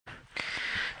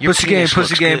Pussy game,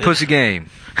 pussy game, pussy game.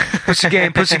 Pussy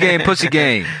game, pussy game, pussy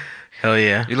game. Hell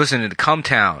yeah. You're listening to Come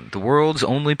Town, the world's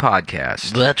only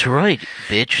podcast. That's right,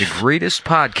 bitch. The greatest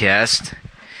podcast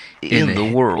in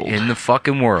the world. In the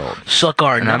fucking world. Suck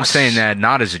our nuts. And I'm saying that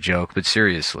not as a joke, but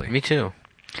seriously. Me too.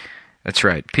 That's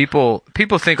right. People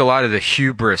think a lot of the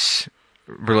hubris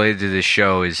related to this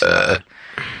show is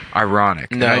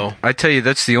ironic. No. I tell you,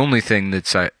 that's the only thing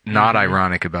that's not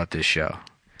ironic about this show.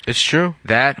 It's true.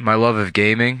 That, my love of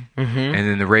gaming, and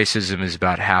then the racism is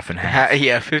about half and half.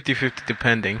 Yeah, 50-50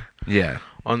 depending. Yeah.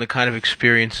 On the kind of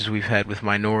experiences we've had with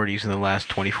minorities in the last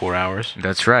 24 hours.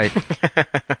 That's right.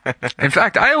 In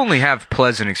fact, I only have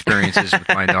pleasant experiences with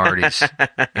minorities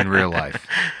in real life.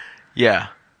 Yeah.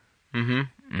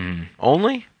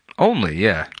 Only? Only,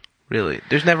 yeah. Really?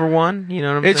 There's never one? You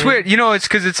know what I'm saying? It's weird. You know, it's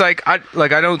because it's like I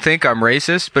don't think I'm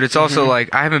racist, but it's also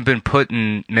like I haven't been put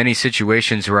in many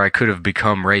situations where I could have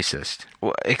become racist.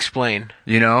 Well, explain.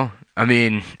 You know? I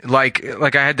mean, like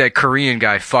I had that Korean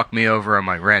guy fuck me over on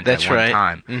my rent That's at one right.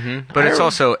 time. But it's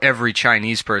also every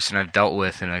Chinese person I've dealt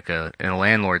with in a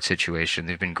landlord situation.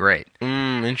 They've been great.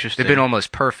 Interesting. They've been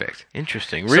almost perfect.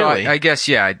 Interesting. So Really? I guess,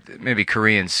 yeah, maybe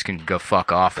Koreans can go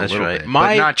fuck off That's a little right. bit.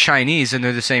 But not Chinese, and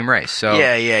they're the same race. So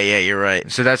yeah, you're right.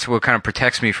 So that's what kind of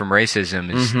protects me from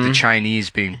racism is the Chinese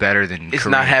being better than It's Koreans.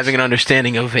 not having an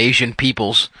understanding of Asian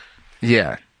peoples.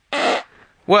 Yeah.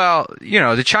 Well, you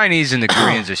know, the Chinese and the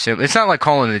Koreans are similar. It's not like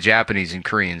calling the Japanese and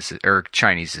Koreans or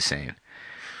Chinese the same.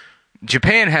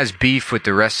 Japan has beef with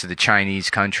the rest of the Chinese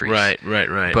countries. Right.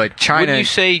 But China... Wouldn't you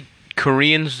say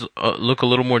Koreans look a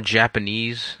little more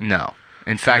Japanese? No.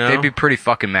 In fact, they'd be pretty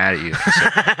fucking mad at you.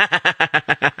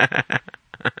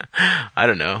 I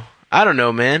don't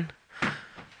know, man.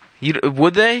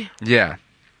 Would they? Yeah.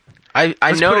 I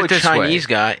know a Chinese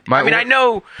guy. I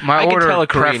know. My order can tell a of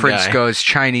Korean preference guy. goes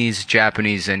Chinese,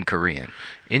 Japanese, and Korean.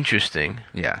 Interesting.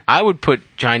 Yeah. I would put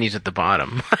Chinese at the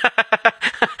bottom.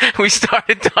 We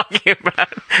started talking about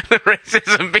the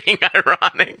racism being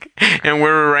ironic, and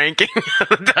we're ranking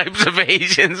the types of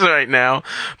Asians right now.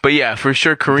 But yeah, for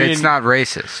sure, Korean. It's not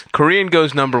racist. Korean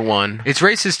goes number one. It's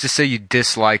racist to say you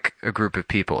dislike a group of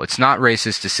people. It's not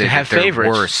racist to say that they're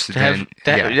favorites. worse than...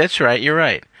 That's right, you're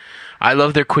right. I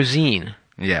love their cuisine.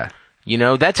 Yeah. You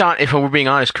know, if we're being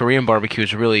honest, Korean barbecue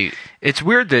is really... It's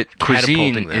weird that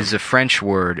cuisine them. is a French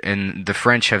word, and the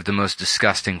French have the most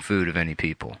disgusting food of any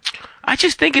people. I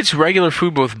just think it's regular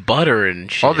food with butter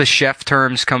and shit. All the chef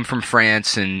terms come from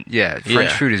France, and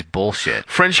French food is bullshit.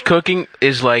 French cooking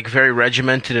is like very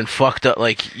regimented and fucked up.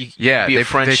 Like, be a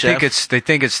French chef. They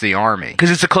think it's the army.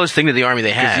 Because it's the closest thing to the army they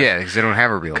have. Because they don't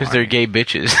have a real army. Because they're gay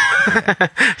bitches.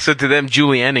 So to them,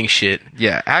 Julianning shit.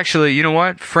 Yeah, actually, you know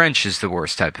what? French is the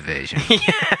worst type of Asian.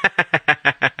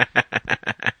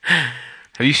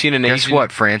 Have you seen an Asian? Guess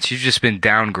what, France? You've just been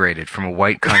downgraded from a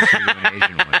white country to an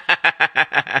Asian one.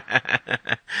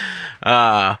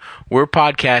 We're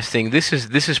podcasting. This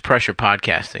is pressure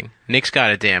podcasting. Nick's got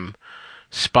a damn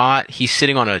spot. He's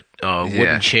sitting on a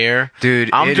wooden chair. Dude,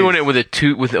 I'm doing it with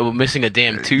missing a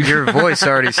damn tooth. Your voice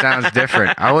already sounds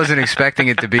different. I wasn't expecting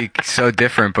it to be so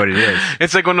different, but it is.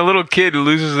 It's like when a little kid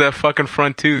loses that fucking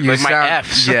front tooth. My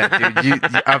F's. Yeah, dude.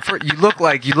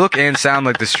 You look and sound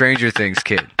like the Stranger Things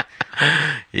kid.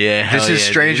 Yeah, this is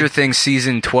Stranger Things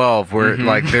season 12, where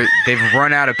they've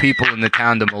run out of people in the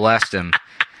town to molest him.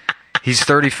 He's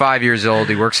 35 years old.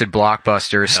 He works at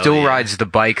Blockbuster. Still rides the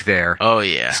bike there. Oh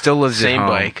yeah. Still lives at home. Same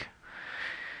bike.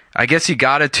 I guess he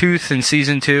got a tooth in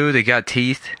season 2. They got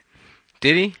teeth.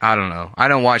 Did he? I don't know. I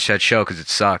don't watch that show because it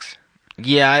sucks.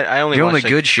 Yeah, I only. The watched only like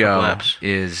good show eps.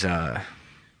 is I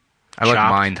like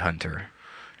Mindhunter.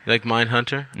 You like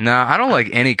Mindhunter? No, I don't like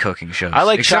any cooking shows. I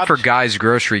like except for Guy's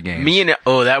Grocery Games.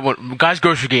 That one. Guy's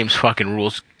Grocery Games fucking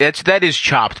rules. That is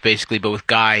Chopped basically, but with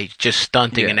Guy just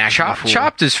stunting and acting a fool.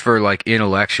 Chopped is for like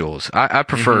intellectuals. I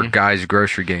prefer Guy's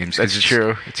Grocery Games. That's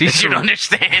true. It's easier to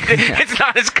understand. It's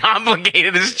not as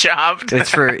complicated as Chopped.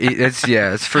 It's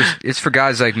for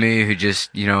guys like me who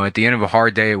just at the end of a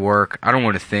hard day at work, I don't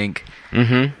want to think.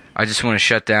 I just want to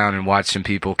shut down and watch some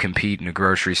people compete in a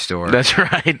grocery store. That's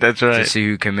right. To see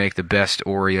who can make the best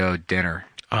Oreo dinner.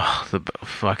 Oh, the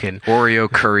fucking Oreo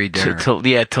curry dinner.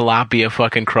 Tilapia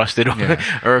fucking crusted or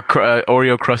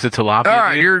Oreo crusted tilapia. All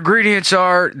right, your ingredients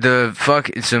are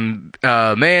some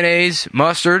mayonnaise,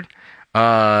 mustard,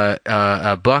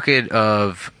 a bucket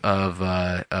of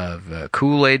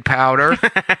Kool-Aid powder,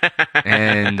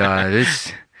 and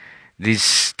these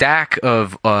stack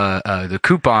of the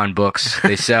coupon books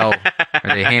they sell or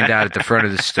they hand out at the front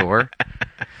of the store.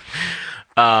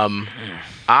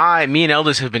 Me and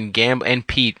Eldis have been and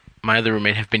Pete my other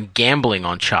roommate have been gambling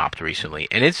on Chopped recently,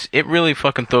 and it really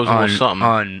fucking throws a little something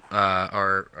on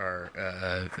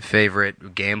our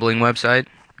favorite gambling website.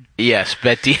 Yes,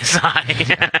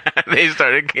 BetDSI.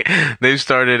 They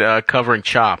started covering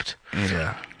Chopped.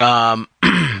 Yeah.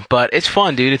 But it's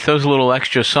fun, dude. It throws a little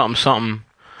extra something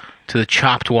to the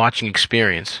Chopped watching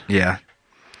experience. Yeah.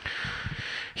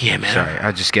 Yeah, man. Sorry,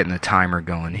 I'm just getting the timer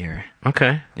going here.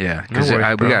 Okay. Yeah, because No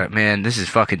worries, we got it, man. This is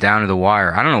fucking down to the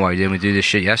wire. I don't know why we didn't do this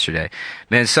shit yesterday,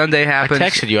 man. Sunday happens. I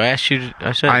texted you. I asked you.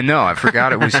 I said. I know. I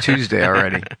forgot it was Tuesday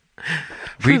already.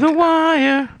 To the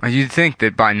wire. You'd think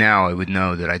that by now I would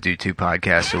know that I do 2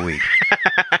 podcasts a week.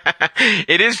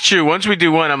 It is true. Once we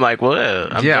do one, I'm like, well,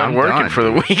 I'm working for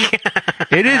the week.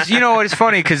 It is. You know what? It's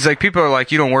funny because like people are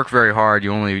like, you don't work very hard.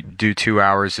 You only do 2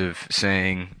 hours of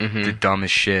saying the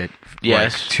dumbest shit.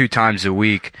 Yes. Like 2 times a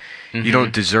week. You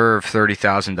don't deserve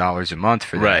 $30,000 a month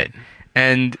for that. Right.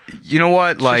 And you know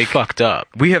what? It's like just fucked up.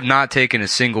 We have not taken a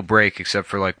single break except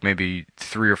for like maybe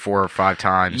 3 or 4 or 5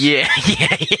 times. Yeah.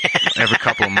 Every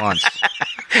couple of months.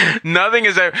 Nothing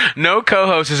is ever. No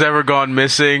co-host has ever gone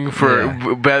missing for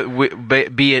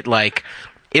be it like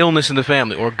illness in the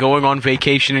family or going on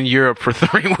vacation in Europe for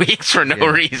 3 weeks for no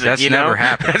reason. That's never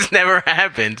happened. That's never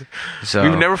happened. So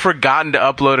we've never forgotten to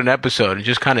upload an episode and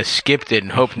just kind of skipped it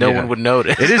and hoped no one would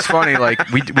notice. It is funny. Like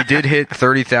we did hit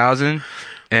 30,000.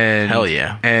 And hell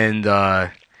yeah. And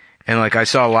like I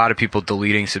saw a lot of people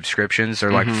deleting subscriptions.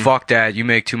 They're like, fuck that, you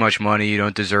make too much money, you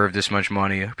don't deserve this much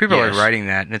money. People are writing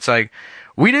that, and it's like,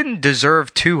 we didn't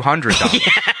deserve $200.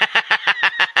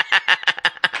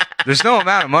 There's no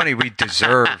amount of money we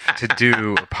deserve to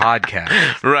do a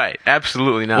podcast. Right,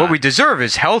 absolutely not. What we deserve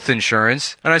is health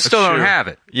insurance, and I still don't have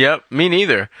it. Yep, me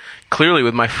neither. Clearly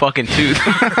with my fucking tooth.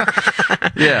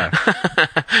 Yeah.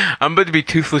 I'm about to be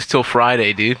toothless till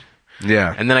Friday, dude.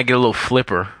 Yeah. And then I get a little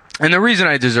flipper. And the reason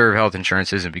I deserve health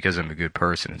insurance isn't because I'm a good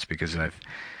person. It's because I've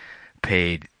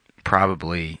paid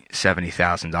probably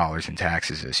 $70,000 in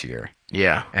taxes this year.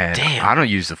 Yeah. And damn. I don't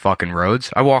use the fucking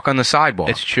roads. I walk on the sidewalk.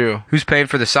 It's true. Who's paying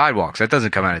for the sidewalks? That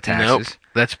doesn't come out of taxes. Nope.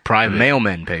 That's private. The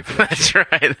mailmen pay for that. That's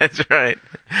right. That's right.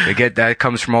 They get that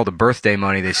comes from all the birthday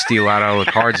money they steal out of all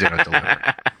the cards they don't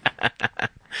deliver.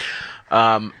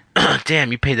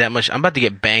 Damn, you paid that much. I'm about to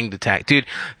get banged attack. Dude,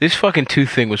 this fucking tooth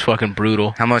thing was fucking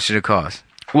brutal. How much did it cost?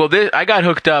 Well, I got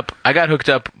hooked up. You got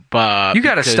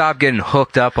to stop getting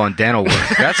hooked up on dental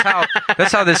work. That's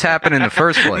how this happened in the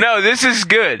first place. No, this is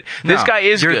good. This guy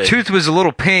is good. Your tooth was a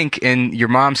little pink, and your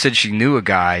mom said she knew a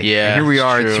guy. Yeah, and here we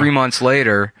are true. 3 months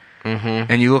later,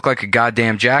 and you look like a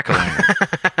goddamn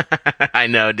jack-o'-lantern. I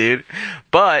know, dude.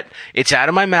 But it's out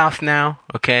of my mouth now,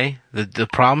 okay? The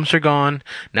problems are gone.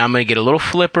 Now I'm going to get a little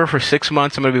flipper for 6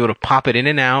 months. I'm going to be able to pop it in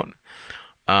and out.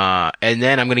 And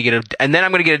then I'm going to get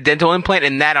a dental implant,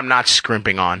 and that I'm not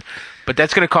scrimping on. But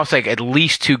that's going to cost like at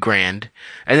least $2,000.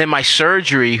 And then my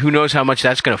surgery, who knows how much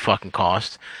that's going to fucking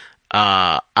cost.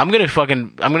 I'm going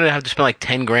to have to spend like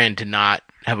 $10,000 to not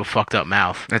have a fucked up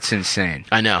mouth. That's insane.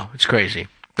 I know. It's crazy.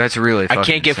 That's really fucking I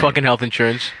can't get insane. fucking health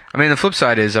insurance. I mean, the flip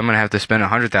side is I'm going to have to spend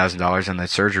 $100,000 on that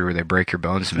surgery where they break your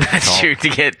bones to make you That's tall. true,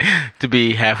 to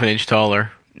be half an inch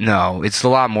taller. No, it's a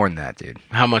lot more than that, dude.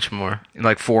 How much more?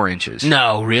 Like 4 inches.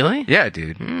 No, really? Yeah,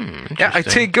 dude. Yeah, I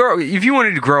Interesting. think if you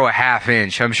wanted to grow a half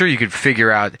inch, I'm sure you could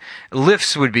figure out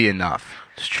lifts would be enough.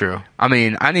 It's true. I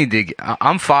mean, I'm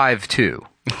 5'2".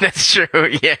 That's true.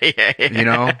 Yeah. You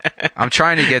know, I'm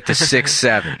trying to get to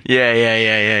 6'7".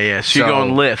 Yeah. So you're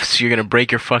going lifts. You're gonna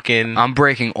break your fucking. I'm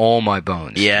breaking all my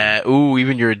bones. Yeah. Ooh,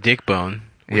 even your dick bone,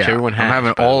 which everyone has. I'm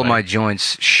having by all the of way. my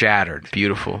joints shattered.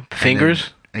 Beautiful. Fingers.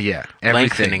 Yeah, everything.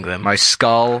 Lengthening them. My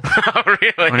skull. Oh,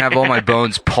 really? I'm gonna have all my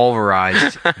bones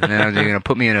pulverized, and then they're gonna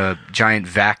put me in a giant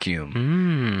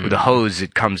vacuum with a hose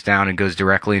that comes down and goes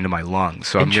directly into my lungs.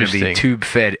 So I'm gonna be Interesting.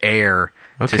 tube-fed air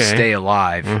to stay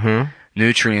alive, Mm-hmm.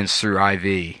 nutrients through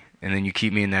IV, and then you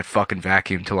keep me in that fucking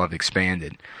vacuum till I've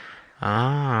expanded,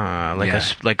 Ah, like Yeah.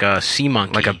 like a sea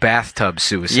monkey. like a bathtub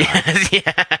suicide. Yes,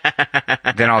 yeah.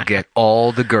 Then I'll get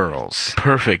all the girls.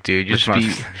 Perfect, dude. Just With my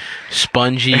be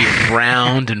spongy and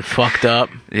round and fucked up.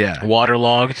 Yeah.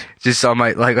 Waterlogged. Just on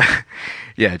my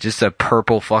yeah, just a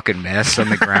purple fucking mess on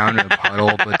the ground in a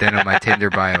puddle. But then on my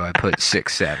Tinder bio, I put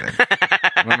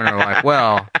 6'7". Women are like,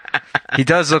 well, he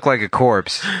does look like a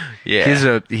corpse.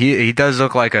 Yeah. He does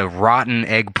look like a rotten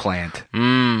eggplant.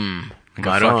 Like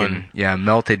Right a fucking on.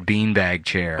 melted beanbag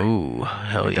chair. Ooh,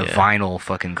 hell Like yeah. the vinyl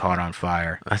fucking caught on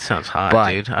fire. That sounds hot,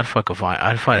 But- dude. I'd fuck a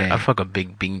I'd fuck a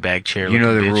big beanbag chair. You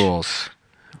know the looking bitch. rules.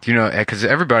 You know, because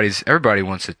everybody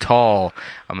wants a tall.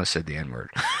 I almost said the N-word.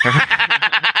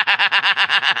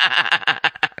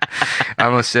 I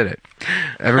almost did it.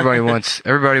 Everybody wants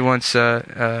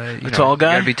a tall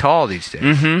guy? You gotta be tall these days.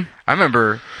 Mm-hmm. I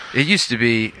remember it used to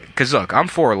be, because look, I'm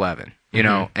 4'11", you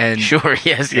know, and sure,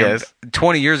 yes.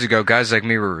 20 years ago, guys like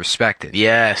me were respected.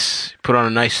 Yes. Put on a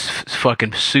nice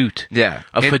fucking suit. Yeah.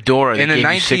 A fedora that in the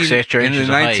gave you 6 extra In inches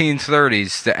the of height.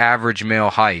 1930s, the average male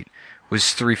height was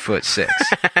 3'6".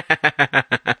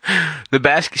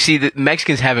 The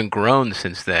Mexicans haven't grown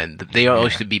since then. They all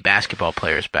used to be basketball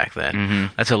players back then. Mm-hmm.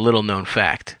 That's a little known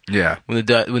fact. Yeah. When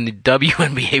the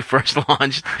WNBA first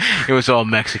launched, it was all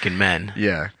Mexican men.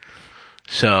 Yeah.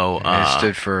 So it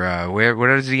stood for what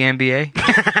is the NBA?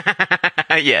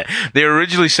 yeah, they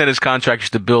originally sent as contractors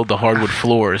to build the hardwood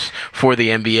floors for the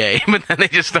NBA, but then they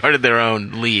just started their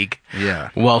own league.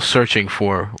 Yeah. While searching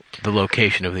for the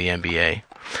location of the NBA.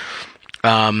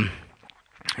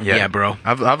 Yeah, bro.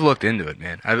 I've looked into it,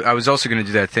 man. I was also going to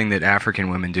do that thing that African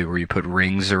women do, where you put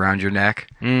rings around your neck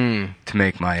to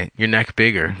make your neck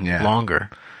bigger, longer.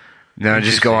 Then I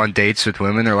just go on dates with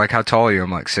women. They're like, "How tall are you?"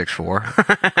 I'm like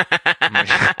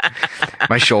 6'4".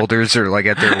 my shoulders are like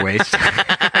at their waist.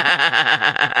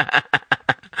 That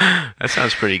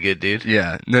sounds pretty good, dude.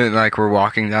 Yeah. Then, like, we're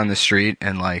walking down the street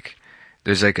and like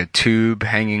there's like a tube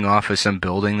hanging off of some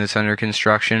building that's under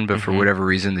construction, but for whatever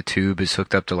reason the tube is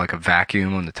hooked up to like a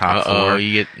vacuum on the top floor.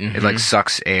 It like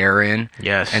sucks air in.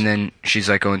 Yes. And then she's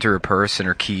like going through her purse and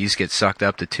her keys get sucked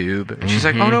up the tube. And she's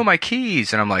like, "Oh no, my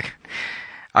keys." And I'm like,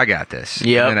 "I got this."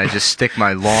 Yep. And then I just stick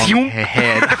my long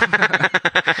head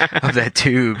of that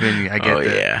tube and I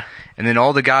get yeah. And then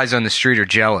all the guys on the street are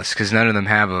jealous because none of them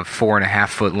have a 4.5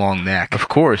 foot long neck. Of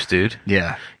course, dude.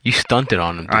 Yeah. You stunted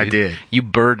on them, dude. I did. You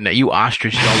you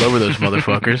ostriched all over those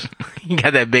motherfuckers. You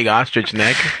got that big ostrich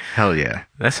neck. Hell yeah.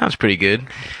 That sounds pretty good.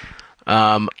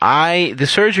 The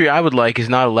surgery I would like is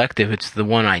not elective. It's the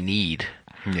one I need.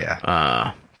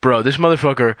 Yeah. Bro, this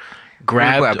motherfucker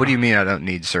grabbed... What do you mean I don't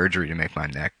need surgery to make my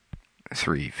neck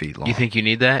 3 feet long? You think you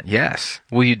need that? Yes.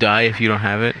 Will you die if you don't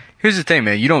have it? Here's the thing,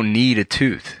 man. You don't need a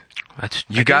tooth.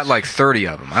 You got like 30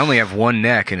 of them. I only have one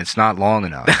neck and it's not long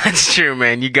enough. That's true,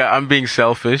 man. I'm being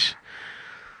selfish.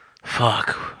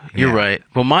 Fuck. You're right.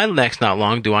 Well, my neck's not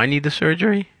long. Do I need the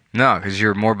surgery? No, because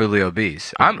you're morbidly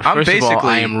obese. First of all,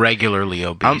 I am regularly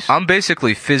obese. I'm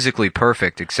basically physically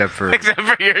perfect, except for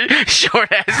your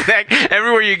short ass neck.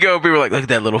 Everywhere you go, people are like, "Look at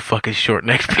that little fucking short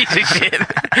neck piece of shit."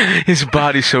 His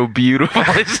body's so beautiful.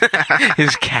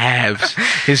 His calves,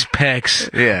 his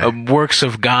pecs, works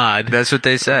of God. That's what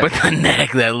they say. But the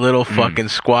neck, that little fucking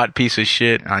squat piece of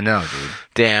shit. I know, dude.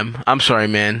 Damn. I'm sorry,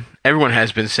 man. Everyone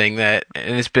has been saying that,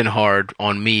 and it's been hard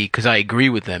on me because I agree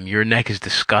with them. Your neck is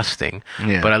disgusting,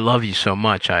 but I love you so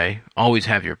much. I always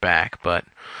have your back. But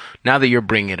now that you're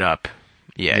bringing it up,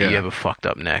 you have a fucked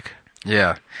up neck.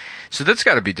 Yeah. So that's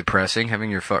got to be depressing, having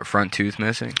your front tooth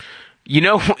missing. You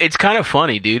know, it's kind of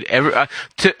funny, dude.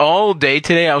 All day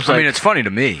today, I was like... I mean, it's funny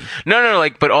to me. No,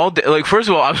 but all day... Like, first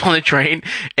of all, I was on the train,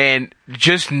 and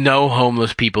just no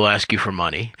homeless people ask you for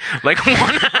money. Like,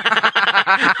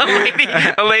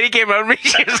 a lady came over to me,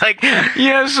 she was like, "You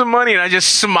have some money," and I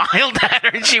just smiled at her,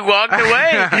 and she walked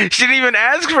away. She didn't even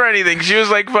ask for anything. She was,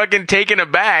 like, fucking taken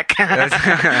aback.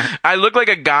 I look like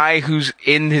a guy who's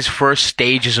in his first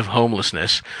stages of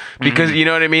homelessness. Because, you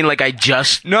know what I mean? Like, I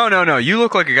just... No. You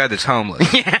look like a guy that's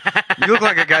homeless. You look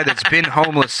like a guy that's been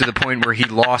homeless to the point where he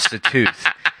lost a tooth.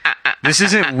 This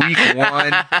isn't week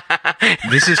 1.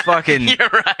 This is fucking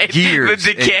years.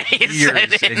 The decay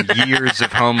and years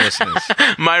of homelessness.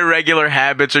 My regular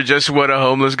habits are just what a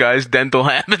homeless guy's dental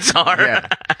habits are. Yeah.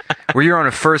 Where you're on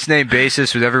a first name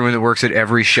basis with everyone that works at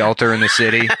every shelter in the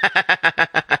city.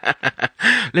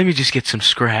 Let me just get some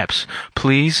scraps,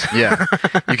 please. Yeah.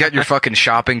 You got your fucking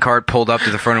shopping cart pulled up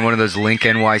to the front of one of those Link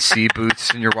NYC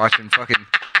booths and you're watching fucking...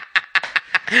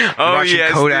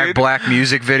 Kodak dude. Black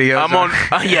music videos. I'm on.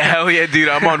 Hell yeah, dude.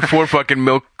 I'm on 4 fucking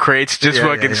milk crates, just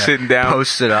fucking sitting down,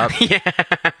 posted up.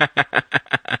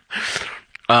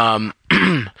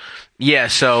 Yeah.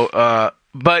 So,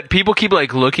 but people keep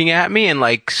like looking at me and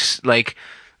like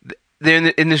they're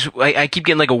in this. I keep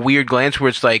getting like a weird glance where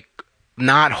it's like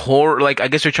not horror. Like I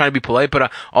guess they're trying to be polite,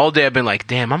 but all day I've been like,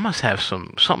 damn, I must have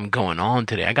something going on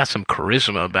today. I got some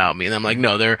charisma about me, and I'm like,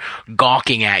 no, they're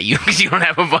gawking at you because you don't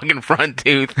have a fucking front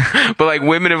tooth. But like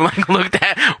women have like looked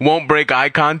at, won't break eye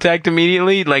contact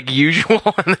immediately, like usual,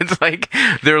 and it's like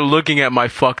they're looking at my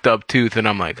fucked up tooth, and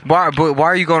I'm like, why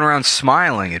are you going around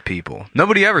smiling at people?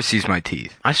 Nobody ever sees my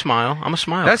teeth. I smile. I'm a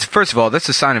smiler. That's first of all, that's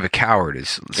a sign of a coward.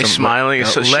 Is smiling,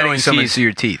 letting someone see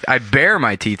your teeth. I bare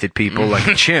my teeth at people like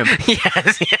a chimp. Yeah.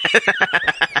 Yes.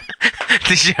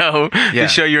 To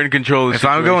show you're in control of the If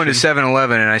situation. I'm going to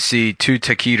 7-Eleven and I see 2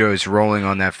 taquitos rolling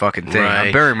on that fucking thing, Right.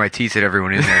 I'm burying my teeth at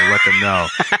everyone in there to let them know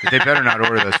that they better not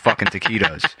order those fucking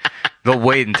taquitos. They'll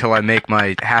wait until I make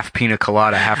my half pina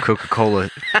colada, half Coca-Cola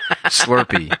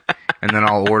Slurpee, and then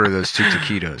I'll order those 2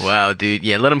 taquitos. Wow, dude.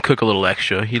 Yeah, let them cook a little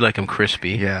extra. You like them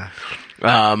crispy. Yeah.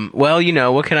 Well,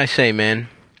 what can I say, man?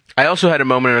 I also had a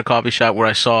moment in a coffee shop where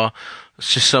I saw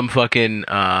just some fucking,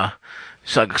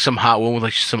 some hot woman with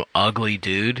like some ugly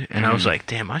dude, and I was like,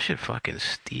 damn, I should fucking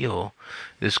steal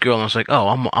this girl. And I was like, oh,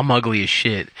 I'm ugly as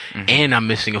shit, and I'm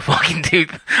missing a fucking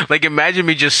tooth. Like, imagine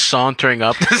me just sauntering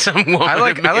up to some woman. I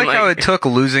like how it took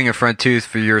losing a front tooth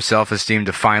for your self-esteem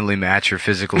to finally match your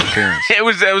physical appearance. That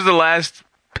was the last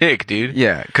pick, dude.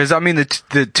 Yeah, because I mean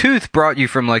the tooth brought you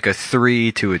from like a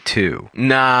 3 to a 2.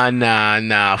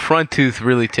 Nah. Front tooth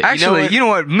really. Actually, you know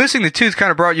what? Missing the tooth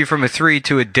kind of brought you from a 3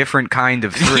 to a different kind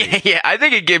of 3. Yeah. I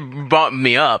think it bumped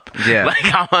me up. Yeah, like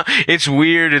it's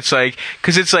weird. It's like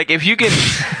because it's like if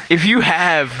you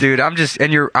have, dude.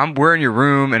 We're in your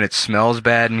room and it smells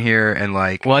bad in here and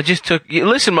like. Well, I just took.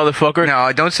 Listen, motherfucker.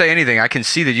 No, don't say anything. I can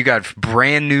see that you got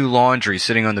brand new laundry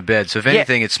sitting on the bed. So if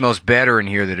anything, it smells better in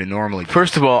here than it normally does.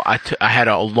 First of all, I had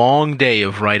a long day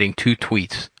of writing 2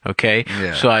 tweets. Okay,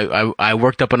 yeah. So I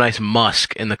worked up a nice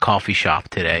musk in the coffee shop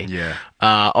today. Yeah.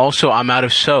 Also, I'm out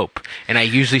of soap, and I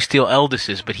usually steal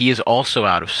Eldis's, but he is also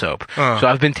out of soap. So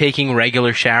I've been taking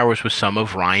regular showers with some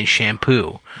of Ryan's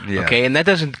shampoo. Yeah. Okay, and that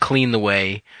doesn't clean the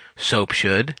way soap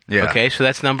should. Yeah. Okay, so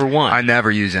that's number one. I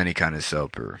never use any kind of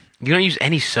soap or. You don't use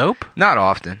any soap? Not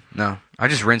often. No, I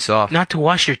just rinse off. Not to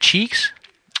wash your cheeks?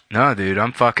 No, dude,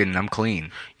 I'm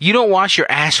clean. You don't wash your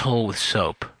asshole with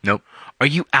soap? Nope. Are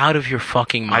you out of your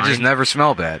fucking mind? I just never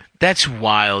smell bad. That's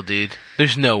wild, dude.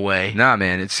 There's no way. Nah,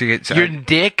 man, it's your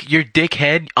dick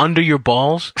head under your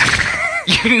balls.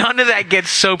 None of that gets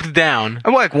soaped down.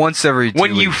 I'm like once every 2 weeks.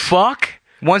 When you fuck?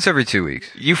 Once every 2 weeks.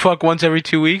 You fuck once every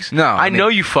 2 weeks? No. I know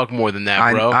you fuck more than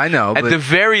that, bro. I know, At the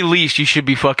very least, you should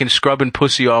be fucking scrubbing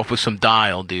pussy off with some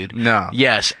Dial, dude. No.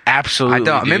 Yes, absolutely, I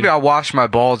don't. dude. Maybe I'll wash my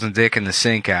balls and dick in the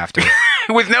sink after.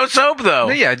 With no soap, though.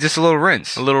 Yeah, just a little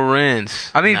rinse. A little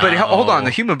rinse. I mean, but hold on. The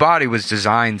human body was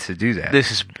designed to do that.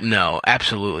 No,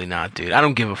 absolutely not, dude. I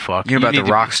don't give a fuck. You know about the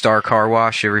Rockstar car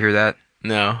wash? You ever hear that?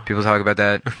 No. People talk about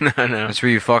that? No. That's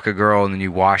where you fuck a girl and then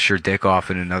you wash your dick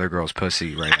off in another girl's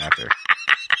pussy right after.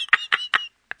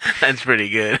 That's pretty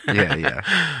good.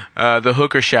 Yeah. The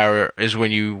hooker shower is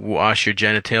when you wash your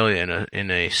genitalia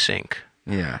in a sink.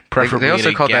 Yeah. Preferably they also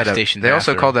in a call gas that station They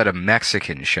also bathroom. call that a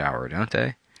Mexican shower, don't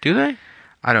they? Do they?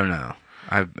 I don't know.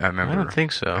 I remember. I don't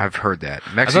think so. I've heard that.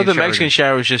 I thought the Mexican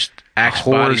shower was just Axe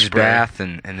body horse spray. bath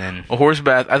and then A horse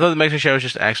bath. I thought the Mexican shower was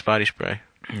just Axe body spray.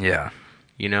 yeah.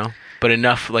 You know? But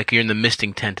enough like you're in the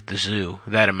misting tent at the zoo.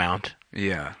 That amount.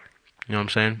 Yeah. You know what I'm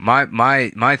saying?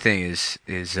 My thing is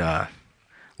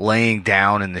laying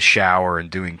down in the shower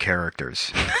and doing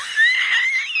characters.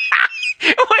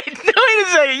 Wait a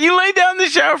second. You lay down in the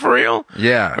shower for real?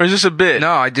 Yeah. Or is this a bit?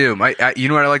 No, I do. You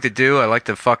know what I like to do? I like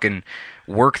to fucking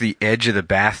work the edge of the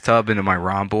bathtub into my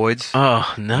rhomboids.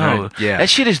 Oh, no. Yeah. That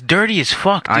shit is dirty as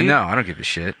fuck, dude. I know. I don't give a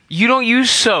shit. You don't use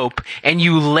soap, and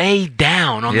you lay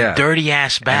down on the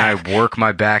dirty-ass bath. And I work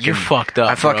my back. You're fucked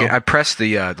up, bro. I press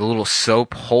the little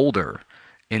soap holder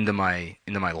into my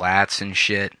lats and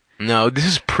shit. No, this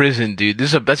is prison, dude.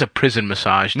 That's a prison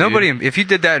massage, dude. If you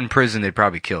did that in prison, they'd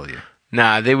probably kill you.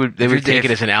 Nah, they would take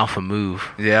it as an alpha move.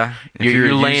 Yeah,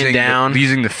 you're laying down,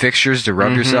 using the fixtures to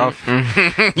rub yourself.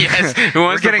 Yes,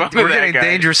 we're getting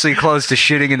dangerously close to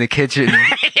shitting in the kitchen.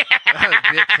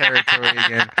 Bit territory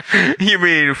again. You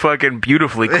mean fucking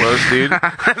beautifully close, dude?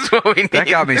 That's what we need. That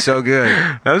got me so good.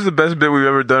 That was the best bit we've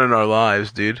ever done in our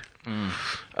lives, dude.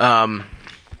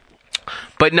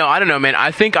 But no, I don't know, man. I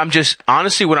think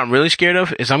honestly, what I'm really scared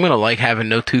of is I'm going to like having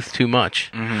no tooth too much.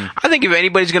 Mm-hmm. I think if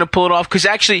anybody's going to pull it off, because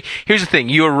actually, here's the thing.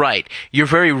 You're right. You're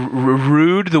very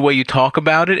rude the way you talk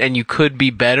about it, and you could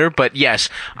be better. But yes,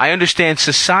 I understand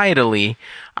societally,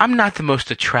 I'm not the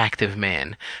most attractive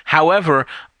man. However,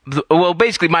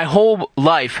 basically, my whole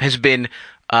life has been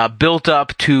built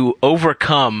up to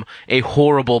overcome a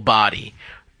horrible body.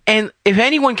 And if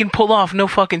anyone can pull off no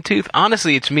fucking tooth,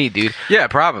 honestly, it's me, dude. Yeah,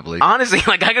 probably. Honestly,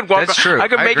 like I could walk. That's true. I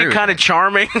could make it kind of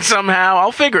charming somehow.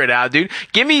 I'll figure it out, dude.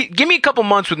 Give me a couple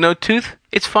months with no tooth.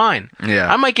 It's fine.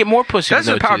 Yeah, I might get more pussy. That's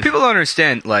with no the power. tooth. People don't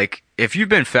understand. Like, if you've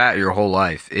been fat your whole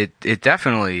life, it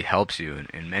definitely helps you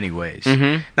in many ways.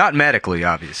 Mm-hmm. Not medically,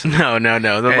 obviously. No. The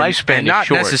lifespan and not is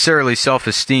short. necessarily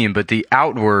self-esteem, but the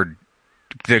outward,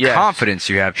 confidence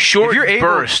you have. Short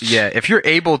bursts. Yeah, if you're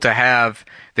able to have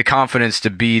the confidence to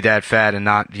be that fat and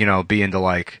not, be into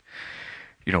like,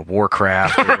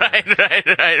 Warcraft.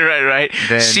 Right.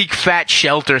 Then, seek fat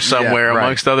shelter somewhere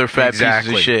amongst other fat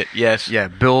pieces of shit. Yes. Yeah,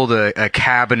 build a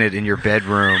cabinet in your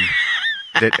bedroom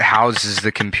that houses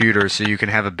the computer so you can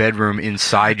have a bedroom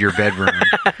inside your bedroom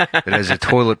that has a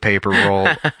toilet paper roll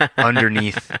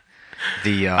underneath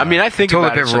the I think toilet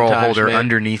about it paper roll sometimes, holder man.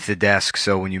 underneath the desk,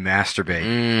 so when you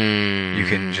masturbate, you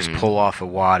can just pull off a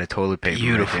wad of toilet paper.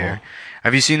 Beautiful. Right there.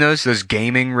 Have you seen those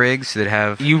gaming rigs that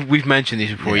have? We've mentioned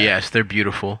these before. Yeah. Yes, they're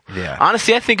beautiful. Yeah.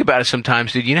 Honestly, I think about it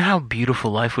sometimes, dude. You know how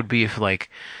beautiful life would be if, like,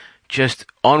 just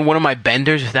on one of my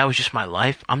benders, if that was just my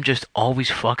life, I'm just always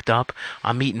fucked up.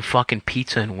 I'm eating fucking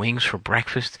pizza and wings for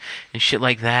breakfast and shit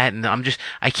like that, and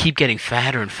I keep getting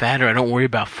fatter and fatter. I don't worry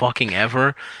about fucking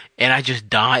ever, and I just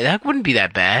die. That wouldn't be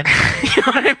that bad. You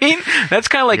know what I mean? That's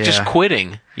kind of like just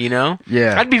quitting, you know?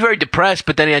 Yeah. I'd be very depressed,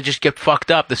 but then I'd just get fucked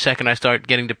up the second I start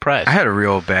getting depressed. I had a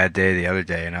real bad day the other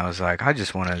day, and I was like, I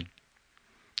just want to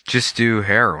just do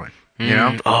heroin. You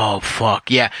know? Oh fuck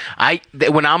yeah!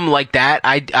 When I'm like that,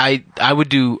 I would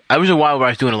do. I was a while where I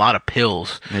was doing a lot of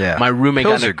pills. Yeah, my roommate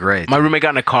pills are great. My roommate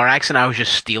got in a car accident. I was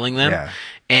just stealing them. Yeah.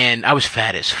 And I was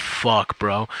fat as fuck,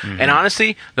 bro. And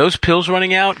honestly, those pills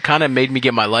running out kind of made me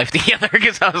get my life together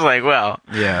because I was like, well,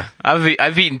 yeah,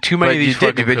 I've eaten too many of these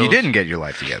fucking pills. But you didn't get your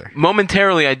life together.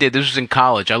 Momentarily, I did. This was in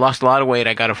college. I lost a lot of weight.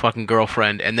 I got a fucking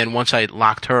girlfriend, and then once I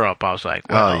locked her up, I was like,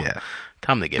 well, oh yeah.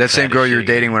 Time to get that same girl you were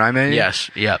dating when I met you? Yes,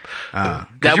 yep.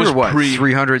 That you was what,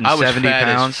 370 I was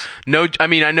pounds? No, I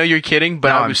mean, I know you're kidding, but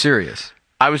no, I'm serious.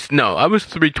 I was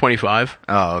 325.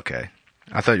 Oh, okay.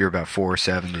 I thought you were about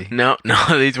 470. No,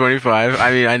 325.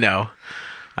 I mean, I know.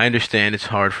 I understand it's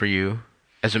hard for you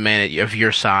as a man of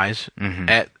your size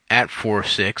at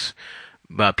 4'6",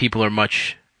 but people are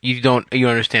much. You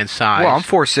understand size. Well, I'm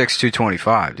 4'6",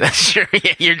 225. That's true.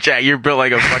 Yeah, you're built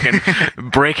like a fucking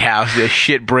brick house, a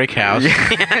shit brick house.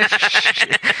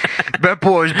 That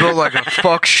boy's built like a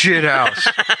fuck shit house.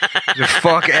 He's a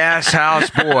fuck ass house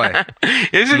boy.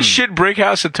 Isn't shit brick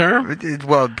house a term?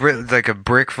 Well, like a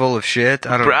brick full of shit.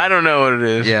 I don't know what it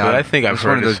is. Yeah, but I think I've heard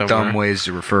one of those somewhere. dumb ways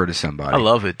to refer to somebody. I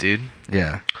love it, dude.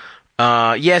 Yeah.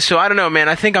 Yeah. So I don't know, man.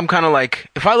 I think I'm kind of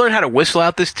like, if I learn how to whistle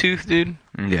out this tooth, dude.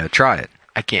 Yeah, try it.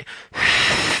 I can't.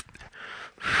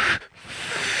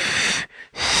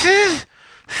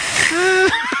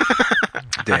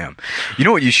 Damn. You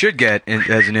know what you should get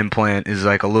as an implant is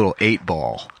like a little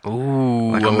 8-ball.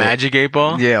 Ooh, like a magic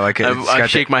 8-ball? Yeah, like I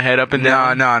shake my head up and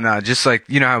down. No. Just like,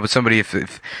 you know how somebody,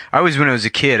 if I always, when I was a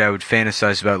kid, I would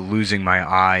fantasize about losing my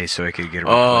eye so I could get it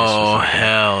replaced. Oh,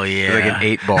 hell yeah. Like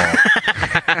an 8-ball.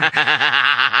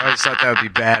 I always thought that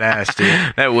would be badass,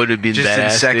 dude. That would have been just badass, in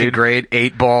second dude. grade,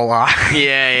 8-ball eye.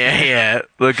 Yeah.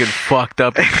 Looking fucked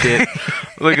up and shit.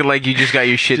 Looking like you just got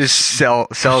your shit just sell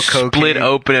cocaine. Split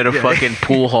open at a fucking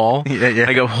pool hall. Yeah.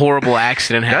 Like a horrible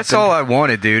accident happened. That's all I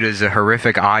wanted, dude, is a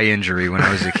horrific eye injury when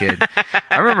I was a kid.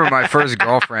 I remember my first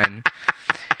girlfriend.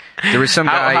 There was some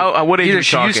guy. What age either you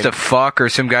she talking? used to fuck or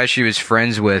some guy she was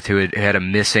friends with who had a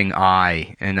missing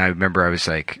eye, and I remember I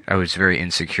was very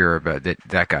insecure about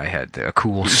that guy had a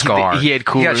cool scar. He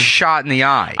got shot in the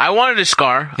eye. I wanted a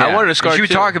scar. Yeah. I wanted a scar. She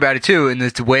would talk about it too, in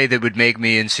the way that would make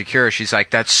me insecure. She's like,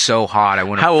 "That's so hot. I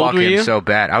want to fuck him so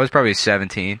bad." I was probably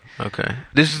 17. Okay.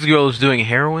 This is the girl who's doing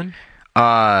heroin.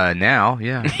 Now,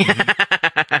 yeah.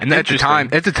 And at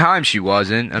the time she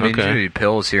wasn't. I mean, she did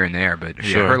pills here and there, but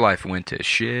her life went to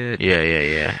shit.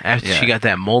 Yeah. After she got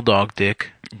that Moldog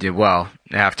dick. Yeah, well,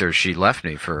 after she left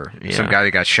me for some guy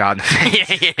that got shot in the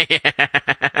face.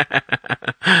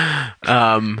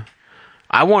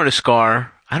 I wanted a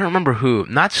Scar. I don't remember who.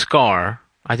 Not Scar.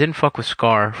 I didn't fuck with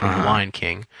Scar from The Lion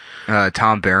King.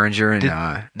 Tom Berenger in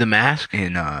The Mask?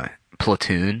 In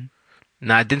Platoon.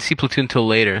 No, I didn't see Platoon till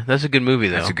later. That's a good movie,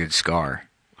 though. That's a good Scar.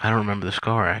 I don't remember the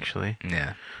Scar, actually.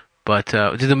 Yeah. But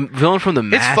did the villain from The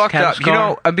Mask It's fucked have up, a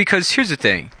Scar? because here's the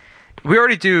thing. A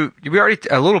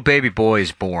little baby boy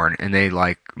is born, and they,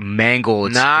 like, mangle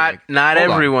its Not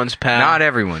everyone's, pal. Not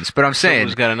everyone's, but I'm saying...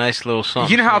 Someone's got a nice little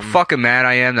something. You know how fucking mad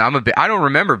I am? I don't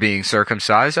remember being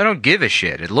circumcised. I don't give a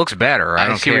shit. It looks better. I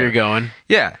don't see care. where you're going.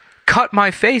 Yeah. Cut my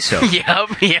face open. Yep.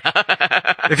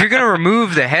 If you're gonna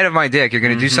remove the head of my dick, you're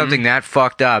gonna do something that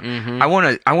fucked up. I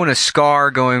want a scar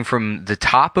going from the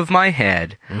top of my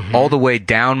head all the way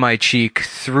down my cheek,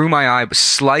 through my eye,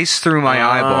 slice through my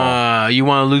eyeball. You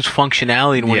want to lose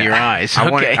functionality in one of your eyes.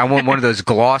 Okay. I want one of those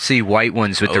glossy white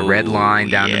ones with the red line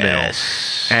down the middle.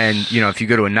 And if you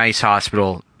go to a nice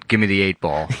hospital, give me the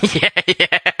 8-ball. Yeah.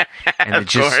 And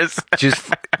of course.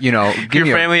 Just give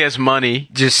your family has money.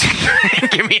 Just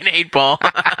give me an 8-ball.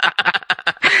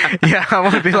 Yeah, I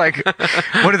want to be like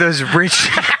one of those rich.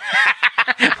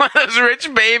 One of those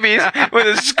rich babies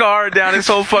with a scar down his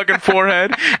whole fucking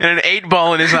forehead and an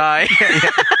 8-ball in his eye.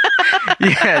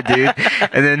 Yeah, dude.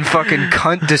 And then fucking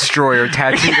cunt destroyer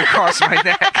tattooed across my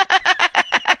neck.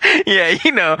 Yeah,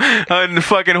 you know, in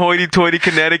fucking hoity-toity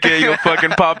Connecticut, you'll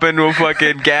fucking pop into a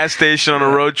fucking gas station on a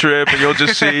road trip and you'll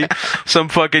just see some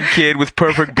fucking kid with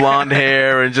perfect blonde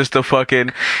hair and just a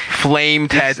fucking flame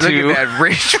tattoo. Look at that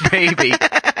rich baby.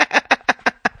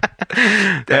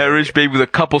 That rich baby with a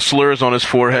couple slurs on his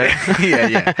forehead.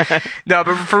 Yeah. No,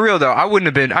 but for real though, I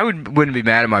wouldn't be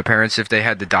mad at my parents if they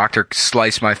had the doctor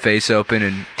slice my face open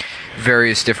in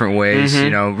various different ways, you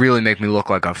know, really make me look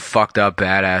like a fucked up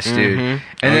badass dude.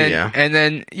 And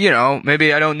then, you know,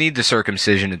 maybe I don't need the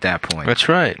circumcision at that point. That's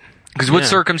right. Because what's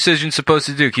circumcision supposed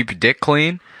to do? Keep your dick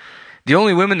clean? The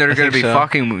only women that are going to be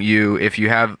fucking you if you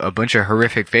have a bunch of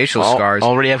horrific facial scars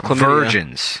already have chlamydia.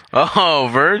 Virgins. Oh,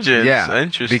 virgins. Yeah.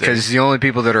 Interesting. Because the only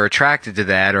people that are attracted to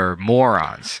that are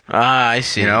morons. Ah, I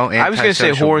see. You know, I was going to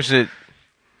say whores that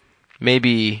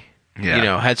maybe, Yeah. you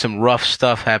know, had some rough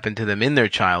stuff happen to them in their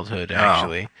childhood,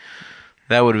 actually.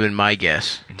 That would have been my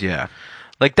guess. Yeah.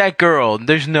 Like that girl,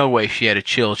 there's no way she had a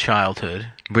chill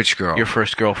childhood. Which girl? Your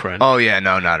first girlfriend. Oh, yeah.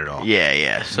 No, not at all.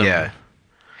 Yeah. So Yeah.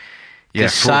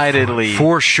 decidedly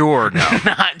For sure, no.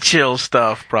 not chill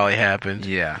stuff probably happened.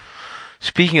 Yeah.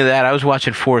 Speaking of that, I was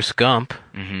watching Forrest Gump.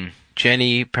 Mm-hmm.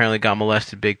 Jenny apparently got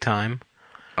molested big time.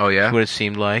 Oh, yeah? That's what it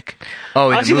seemed like. Oh,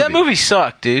 in the Honestly, movie. that movie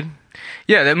sucked, dude.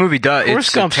 Yeah, that movie does.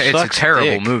 Forrest Gump It's a sucks terrible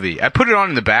dick. movie. I put it on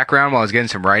in the background while I was getting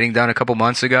some writing done a couple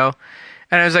months ago,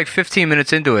 and I was like 15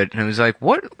 minutes into it, and I was like,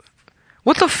 what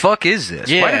the fuck is this?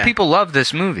 Yeah. Why do people love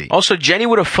this movie? Also, Jenny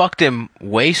would have fucked him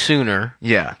way sooner.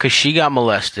 Yeah. Because she got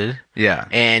molested. Yeah.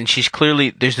 And she's clearly,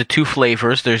 there's the two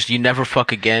flavors. There's you never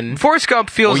fuck again. Forrest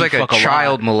Gump feels Or you like a fuck a lot.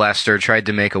 child molester tried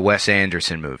to make a Wes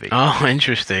Anderson movie. Oh,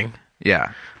 interesting.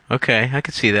 Yeah. Okay, I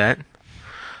could see that.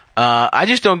 I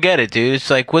just don't get it, dude. It's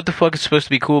like, what the fuck is supposed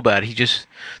to be cool about it?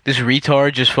 This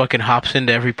retard just fucking hops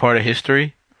into every part of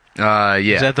history? Yeah.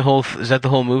 Is that the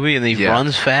whole movie? And then he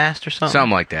runs fast or something?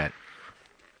 Something like that.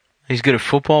 He's good at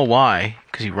football? Why?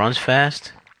 Because he runs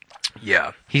fast?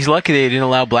 Yeah. He's lucky they didn't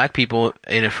allow black people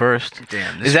in at first.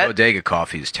 Damn, this bodega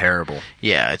coffee is terrible.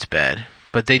 Yeah, it's bad.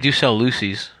 But they do sell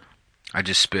Lucy's. I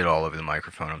just spit all over the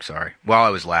microphone, I'm sorry. While I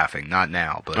was laughing. Not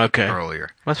now, but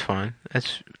earlier. That's fine.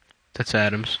 That's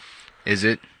Adams. Is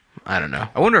it? I don't know.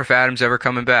 I wonder if Adam's ever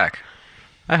coming back.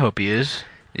 I hope he is.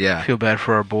 Yeah. I feel bad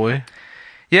for our boy.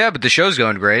 Yeah, but the show's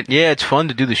going great. Yeah, it's fun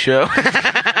to do the show.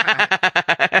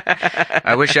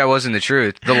 I wish that wasn't the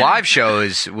truth. The live show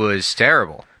was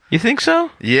terrible. You think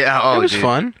so? Yeah. Oh, it was dude.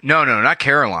 fun. No, not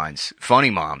Caroline's. Funny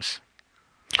Moms.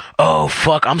 Oh,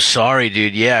 fuck. I'm sorry,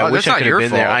 dude. Yeah, I wish I could have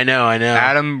been there. I know.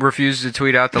 Adam refused to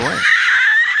tweet out the link.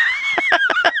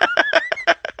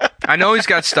 I know he's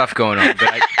got stuff going on,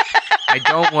 but I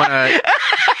don't want to...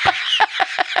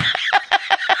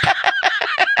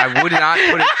 I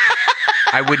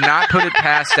would not put it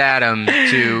past Adam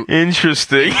to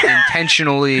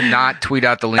intentionally not tweet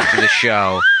out the link to the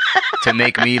show to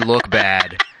make me look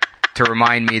bad, to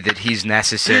remind me that he's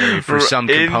necessary for some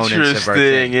components of our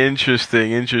thing.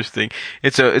 Interesting.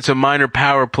 It's a minor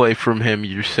power play from him.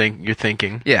 You're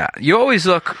thinking. Yeah, you always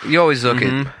look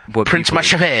at what Prince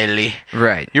Machiavelli.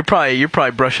 Right. You're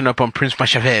probably brushing up on Prince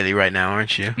Machiavelli right now,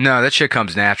 aren't you? No, that shit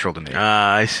comes natural to me.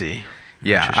 I see.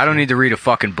 Yeah, I don't need to read a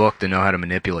fucking book to know how to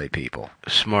manipulate people.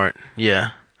 Smart.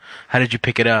 Yeah. How did you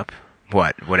pick it up?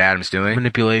 What Adam's doing?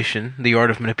 Manipulation. The art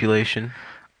of manipulation.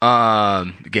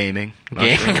 Gaming.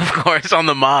 Gaming, of course, on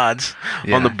the mods,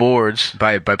 on the boards.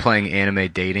 By playing anime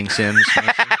dating sims.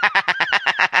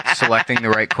 Selecting the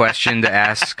right question to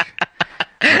ask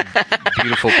a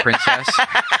beautiful princess.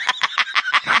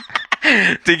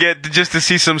 to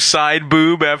see some side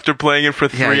boob after playing it for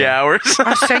 3 hours.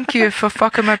 Oh, thank you for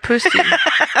fucking my pussy.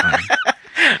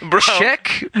 Bro,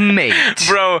 checkmate.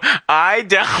 Bro, I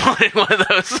downloaded one of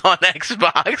those on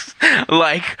Xbox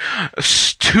like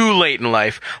too late in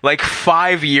life, like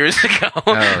 5 years ago.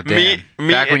 Oh, damn.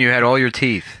 Back when you had all your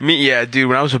teeth. Yeah, dude,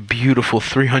 when I was a beautiful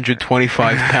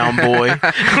 325-pound boy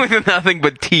with nothing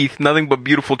but teeth, nothing but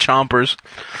beautiful chompers.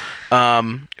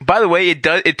 By the way,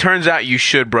 it turns out you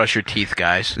should brush your teeth,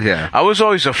 guys. Yeah. I was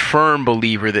always a firm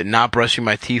believer that not brushing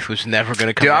my teeth was never going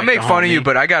to come back. Dude, I make fun of you,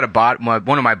 but I got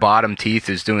one of my bottom teeth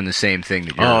is doing the same thing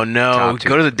that Oh no,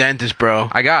 go to the dentist, bro.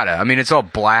 I gotta. I mean, it's all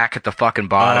black at the fucking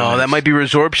bottom. Oh, that might be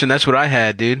resorption. That's what I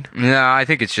had, dude. No, I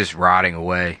think it's just rotting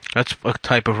away. That's a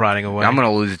type of rotting away. I'm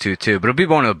gonna lose a tooth too, but it'll be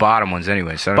one of the bottom ones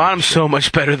anyway. So Bottom's so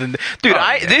much better than... Dude,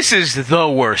 this is the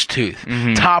worst tooth.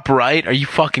 Top right? Are you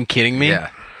fucking kidding me?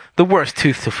 Yeah. The worst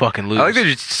tooth to fucking lose. I like that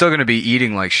you're still going to be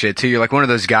eating like shit, too. You're like one of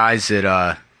those guys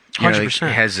that You know, 100%.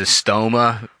 it has a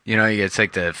stoma. You know, it's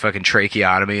like the fucking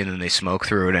tracheotomy, and then they smoke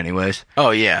through it anyways.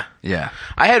 Oh, yeah. Yeah.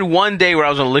 I had one day where I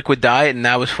was on a liquid diet, and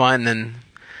that was fine, and then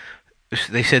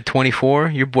they said 24.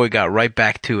 Your boy got right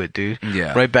back to it, dude.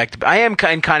 Yeah. Right back to. I am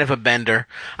kind of a bender.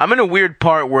 I'm in a weird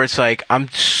part where it's like I'm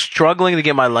struggling to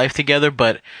get my life together,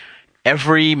 but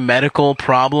every medical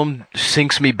problem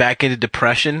sinks me back into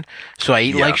depression. So I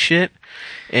eat like shit,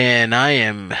 and I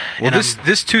am. Well,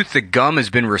 this tooth, the gum has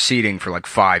been receding for like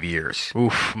 5 years.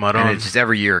 Oof, my And it's just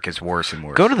every year it gets worse and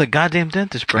worse. Go to the goddamn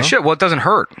dentist, bro. Shit, well, it doesn't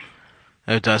hurt.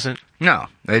 It doesn't. No,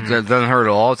 it doesn't hurt at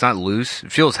all. It's not loose.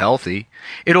 It feels healthy.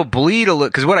 It'll bleed a little,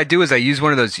 because what I do is I use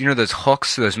one of those, those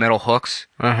hooks, those metal hooks.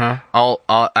 I'll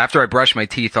after I brush my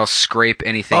teeth, I'll scrape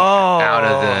anything out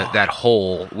of that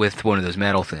hole with one of those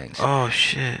metal things. Oh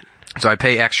shit! So I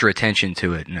pay extra attention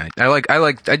to it, and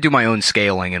I do my own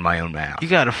scaling in my own mouth. You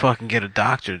gotta fucking get a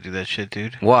doctor to do that shit,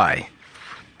 dude. Why?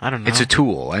 I don't know. It's a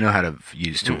tool. I know how to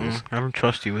use tools. I don't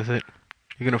trust you with it.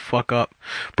 You're gonna fuck up,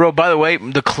 bro. By the way,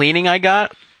 the cleaning I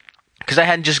got. Because I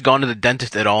hadn't just gone to the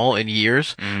dentist at all in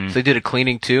years. So they did a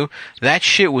cleaning too. That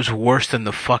shit was worse than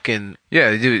the fucking...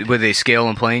 Yeah, they do. Would they scale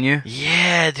and plane you?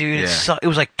 Yeah, dude. Yeah. It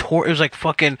was like it was like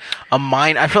fucking a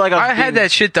mind... I feel like I had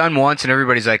that shit done once and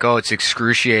everybody's like, oh, it's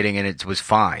excruciating, and it was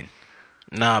fine.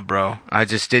 Nah, bro. I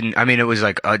just didn't... I mean, it was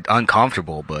like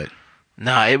uncomfortable, but...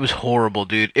 Nah, it was horrible,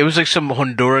 dude. It was like some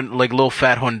Honduran, like little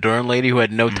fat Honduran lady who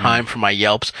had no time for my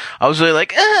yelps. I was really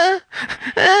like, There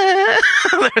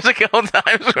was like a couple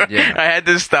times where I had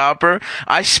to stop her.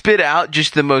 I spit out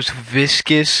just the most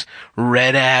viscous,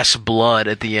 red-ass blood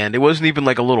at the end. It wasn't even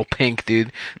like a little pink,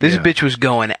 dude. This bitch was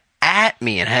going at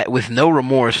me and with no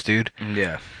remorse, dude.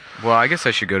 Yeah. Well, I guess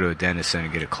I should go to a dentist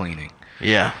and get a cleaning.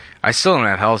 Yeah. I still don't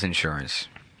have health insurance.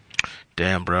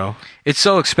 Damn, bro. It's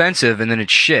so expensive, and then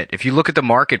it's shit. If you look at the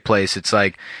marketplace, it's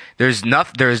like there's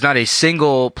not a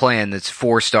single plan that's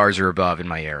 4 stars or above in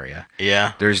my area.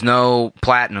 Yeah. There's no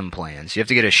platinum plans. You have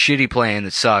to get a shitty plan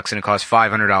that sucks, and it costs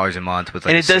 $500 a month with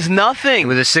does nothing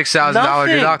with a $6,000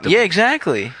 deductible. Yeah,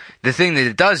 exactly. The thing that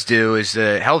it does do is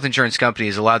the health insurance company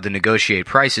is allowed to negotiate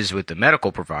prices with the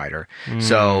medical provider.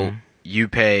 So you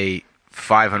pay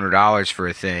 $500 for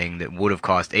a thing that would have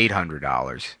cost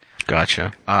 $800.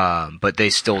 Gotcha. But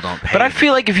they still don't pay. But I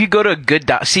feel like if you go to a good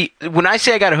see, when I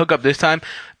say I got to hook up this time,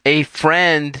 a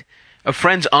friend's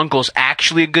uncle's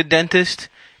actually a good dentist,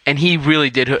 and he really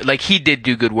did, he did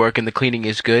do good work, and the cleaning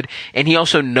is good, and he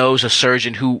also knows a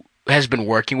surgeon who has been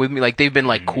working with me. Like, they've been,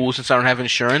 cool since I don't have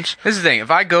insurance. This is the thing.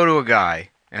 If I go to a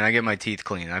guy and I get my teeth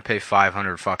cleaned, I pay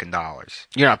 $500 fucking dollars.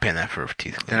 You're not paying that for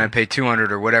teeth cleaning. Then I pay $200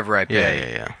 or whatever I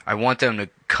pay. Yeah. I want them to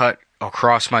cut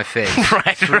across my face,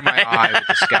 through my eye with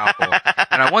the scalpel,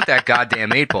 and I want that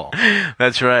goddamn 8-ball.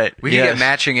 That's right. We can get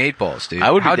matching 8-balls, dude. I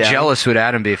would be How down. jealous would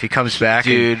Adam be if he comes back,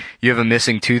 dude, and you have a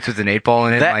missing tooth with an 8-ball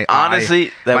in it? That,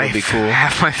 honestly, that would be cool.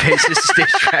 Half my face is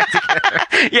stitched back together.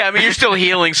 Yeah, I mean, you're still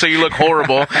healing, so you look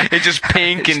horrible. It's just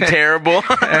pink and terrible.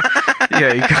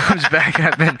 Yeah, he comes back and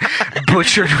I've been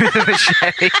butchered with a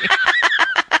machete.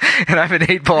 And I have an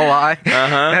 8-ball eye.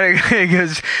 And he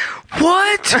goes,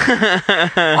 what?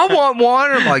 I want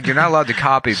one. I'm like, you're not allowed to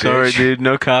copy, bitch. Sorry, dude,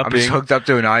 no copying. I'm just hooked up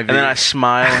to an IV. And then I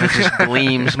smile and it just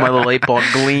gleams. My little 8-ball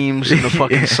gleams in the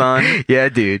fucking sun. Yeah,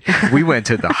 dude. We went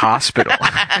to the hospital.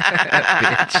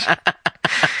 Bitch.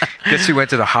 Guess we went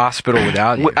to the hospital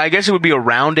without you. I guess it would be a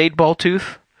round 8-ball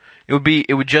tooth. It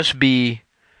would just be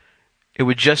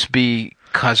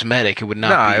cosmetic. It would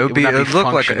not. No, be, it would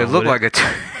look like a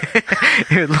tooth.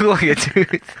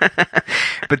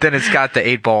 But then it's got the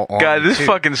 8-ball on. God, this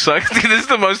fucking sucks. This is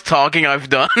the most talking I've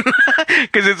done.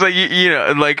 Because it's like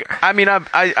I mean,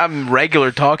 I'm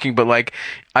regular talking, but like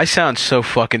I sound so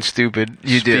fucking stupid.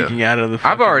 Speaking out of the.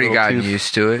 I've already gotten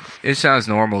used to it. It sounds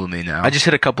normal to me now. I just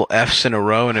hit a couple F's in a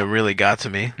row, and it really got to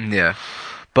me. Yeah.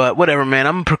 But whatever, man.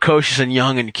 I'm precocious and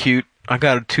young and cute. I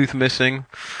got a tooth missing.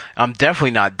 I'm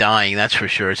definitely not dying, that's for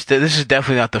sure. This is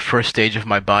definitely not the first stage of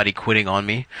my body quitting on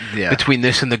me. Yeah. Between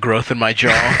this and the growth in my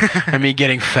jaw, and me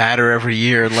getting fatter every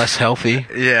year and less healthy.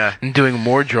 Yeah. And doing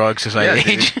more drugs as I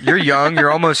age. Dude, you're young.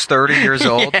 You're almost 30 years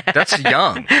old. Yeah. That's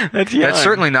young. That's young. That's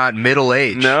certainly not middle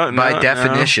age by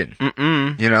definition.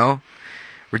 No. You know?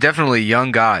 We're definitely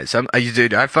young guys.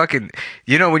 Dude, I fucking,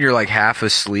 when you're like half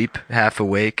asleep, half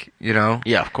awake,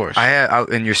 Yeah, of course.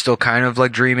 And you're still kind of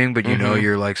like dreaming, but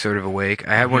you're like sort of awake.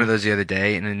 I had one of those the other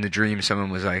day, and in the dream,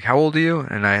 someone was like, "How old are you?"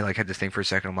 And I like had to think for a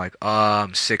second. I'm like,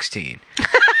 I'm 16.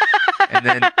 and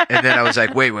then I was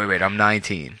like, wait, I'm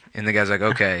 19. And the guy's like,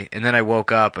 okay. And then I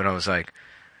woke up and I was like,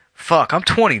 fuck, I'm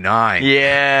 29.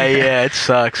 Yeah, it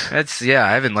sucks. I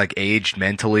haven't like aged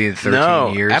mentally in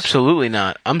 13 years. No, absolutely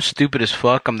not. I'm stupid as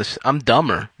fuck. I'm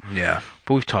dumber. Yeah.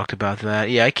 But we've talked about that.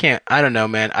 Yeah, I don't know,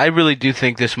 man. I really do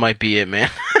think this might be it, man.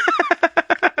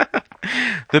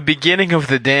 The beginning of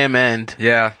the damn end.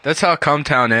 Yeah, that's how Come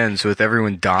Town ends, with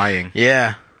everyone dying.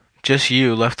 Yeah. Just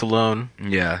you, left alone.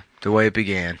 Yeah, the way it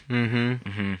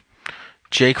began.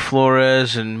 Jake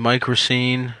Flores and Mike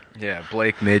Racine. Yeah,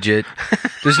 Blake Midget.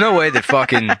 There's no way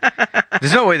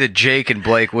that Jake and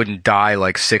Blake wouldn't die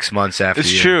like 6 months after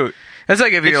It's you. true. That's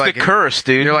like if It's you're like the curse,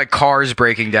 dude. You're like cars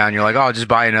breaking down. You're like, oh, I'll just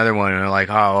buy another one. And they're like,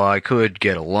 oh, well, I could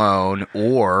get a loan,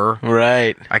 or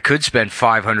Right. I could spend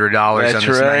 $500 on That's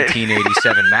this right.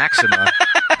 1987 Maxima.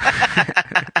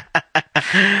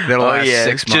 That'll last 6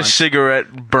 months. Just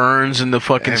cigarette burns in the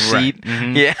fucking seat.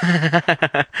 Right.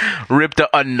 Yeah. Ripped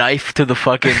a knife to the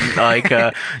fucking, like,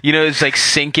 it's like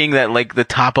sinking, that, like, the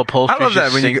top upholstery. I love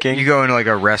that when sinking. you go into like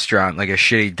a restaurant, like a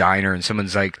shitty diner, and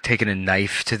someone's like taking a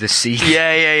knife to the seat.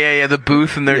 Yeah. The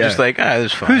booth, and they're Yeah. just like, this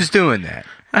is fine. Who's doing that?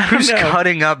 Who's know.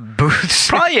 cutting up booths?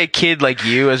 Probably a kid like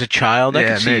you as a child. I Yeah,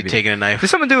 can see maybe. you taking a knife. Did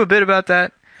someone do a bit about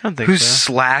that? I don't think Who's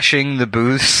so. slashing the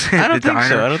booths at I don't the think diner?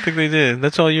 so. I don't think they did.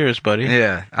 That's all yours, buddy.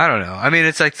 Yeah, I don't know. I mean,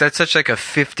 it's like that's such like a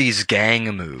 50s gang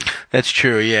move. That's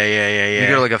true. Yeah. You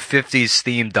go to like a 50s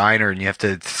themed diner and you have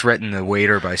to threaten the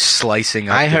waiter by slicing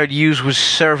up. I heard yous was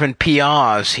serving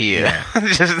PRs here.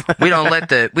 we don't let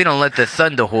the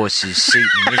Thunder Horses sit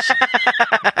in this.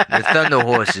 The Thunder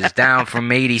Horses down from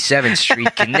 87th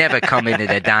Street can never come into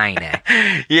the diner.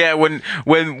 Yeah, when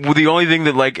the only thing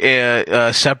that like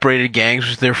separated gangs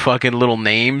was their fucking little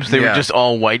names. They were just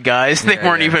all white guys. They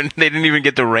weren't even. They didn't even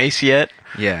get the race yet.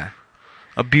 Yeah,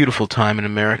 a beautiful time in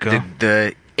America.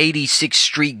 The 86th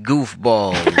Street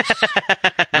goofballs.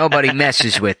 Nobody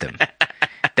messes with them.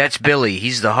 That's Billy.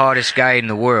 He's the hardest guy in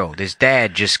the world. His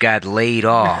dad just got laid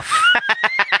off.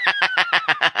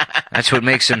 That's what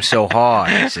makes him so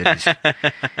hard. Is that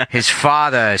his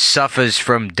father suffers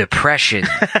from depression.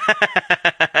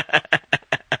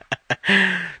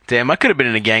 Damn, I could have been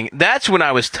in a gang. That's when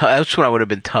I was. That's when I would have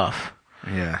been tough.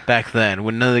 Yeah. Back then,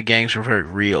 when none of the gangs were very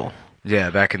real. Yeah,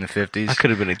 back in the 50s. I could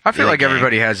have been. I feel like gang.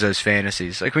 everybody has those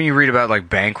fantasies. Like when you read about like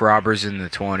bank robbers in the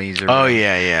 20s. Or Oh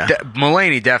yeah.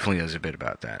 Mulaney definitely does a bit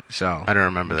about that. So I don't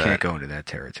remember that. Can't go into that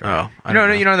territory. Oh, you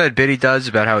know that bit he does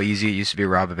about how easy it used to be to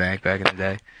rob a bank back in the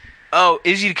day. Oh,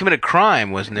 easy to commit a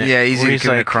crime, wasn't it? Yeah, easy Where to he's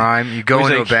commit a like- crime. You go where he's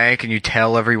into like- a bank and you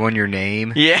tell everyone your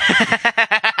name. Yeah.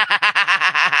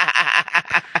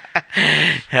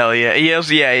 Hell yeah. He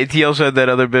also had that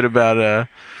other bit about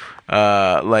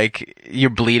like you're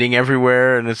bleeding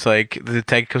everywhere, and it's like the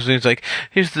detective comes in. It's like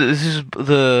this is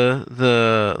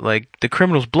the like the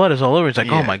criminal's blood is all over. It's like,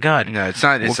 oh my god. No, it's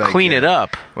not. It's We'll like, clean it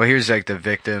up. Well, here's like the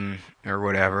victim or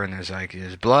whatever, and there's like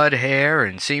there's blood, hair,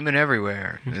 and semen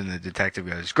everywhere. And the detective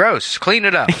goes, "Gross, clean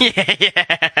it up." Yeah.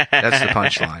 That's the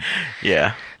punchline.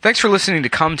 Yeah. Thanks for listening to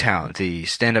Come Town, the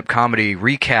stand-up comedy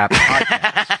recap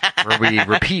podcast, where we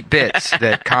repeat bits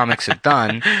that comics have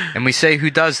done, and we say who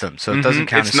does them, so it doesn't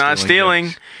count It's as not stealing.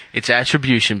 jokes. It's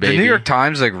attribution, baby. The New York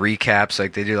Times like recaps,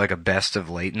 like they do like a best of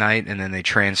late night, and then they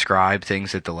transcribe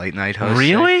things that the late night hosts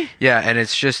say. Really? Yeah, and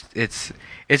it's just it's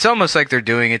almost like they're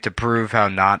doing it to prove how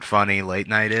not funny late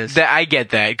night is. I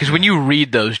get that, because when you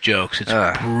read those jokes, it's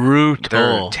brutal.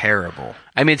 They're terrible.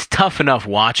 I mean, it's tough enough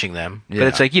watching them, but Yeah.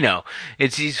 it's like,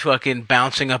 it's these fucking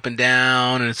bouncing up and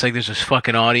down, and it's like there's this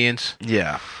fucking audience.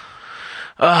 Yeah.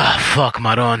 Fuck,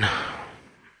 Maron.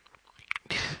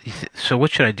 So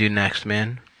what should I do next,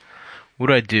 man? What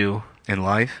do I do? In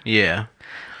life? Yeah.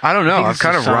 I don't know. think I've this is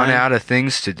kind a of run sign. out of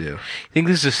things to do. You think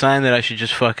this is a sign that I should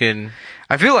just fucking...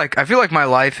 I feel like my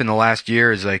life in the last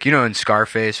year is like, in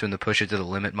Scarface when the Push It to the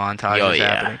Limit montage Oh, is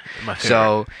yeah. happening. My favorite.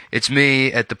 So it's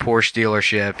me at the Porsche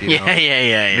dealership,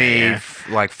 Yeah. me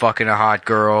like fucking a hot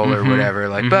girl or whatever,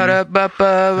 like just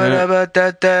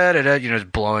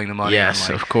blowing the money. Yes,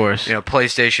 on, like, of course.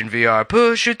 PlayStation VR,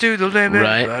 push it to the limit,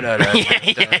 Right.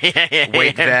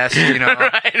 weight vest,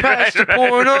 Right, past the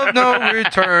point of no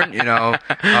return, $800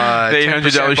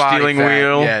 $10 body steering fat.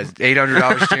 wheel. Yeah,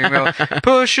 $800 steering wheel,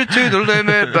 push it to the limit,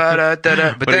 but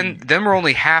then we're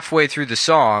only halfway through the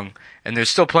song. And there's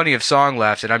still plenty of song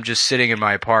left, and I'm just sitting in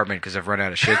my apartment because I've run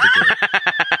out of shit to do.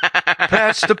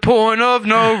 Past the point of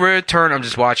no return. I'm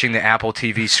just watching the Apple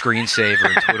TV screensaver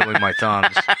and twiddling my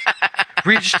thumbs.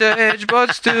 Reach the edge,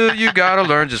 but still you gotta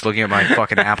learn. Just looking at my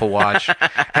fucking Apple Watch.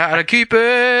 How to keep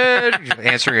it.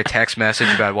 Answering a text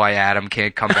message about why Adam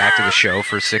can't come back to the show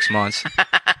for 6 months.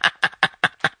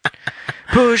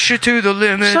 Push it to the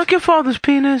limit. Suck your father's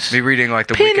penis. Me reading like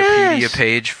the Penis. Wikipedia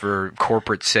page for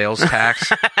corporate sales tax.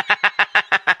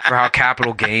 For how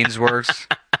capital gains works.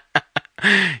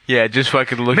 Yeah, just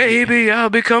fucking look. Maybe I'll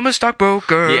become a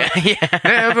stockbroker. Yeah.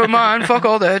 Never mind, fuck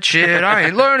all that shit. I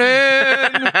ain't learning.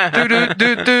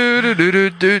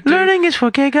 Learning is for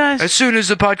gay guys. As soon as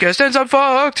the podcast ends, I'm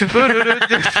fucked.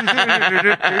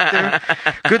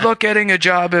 Good luck getting a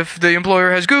job if the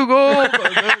employer has Google.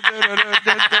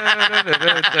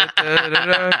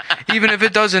 Even if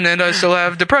it doesn't, and I still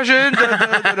have depression.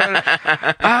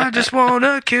 I just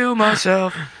wanna kill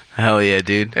myself. Hell yeah,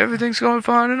 dude. Everything's going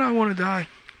fine, and I want to die.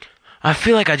 I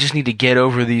feel like I just need to get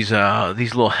over these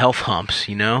little health humps,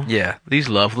 you know? Yeah. These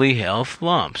lovely health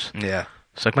lumps. Yeah.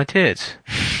 It's like my tits.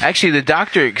 Actually, the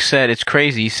doctor said it's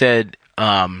crazy. He said,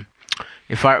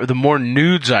 the more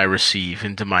nudes I receive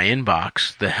into my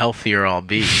inbox, the healthier I'll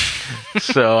be.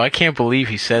 So I can't believe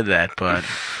he said that, but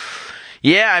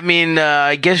yeah, I mean,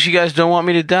 I guess you guys don't want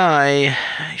me to die.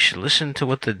 You should listen to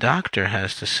what the doctor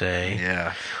has to say.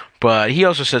 Yeah. But he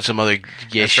also said some other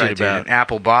gay shit right, about an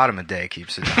apple bottom a day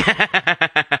keeps it down. You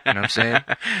know what I'm saying?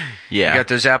 Yeah. You got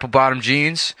those apple bottom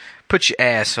jeans? Put your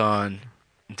ass on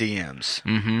DMs.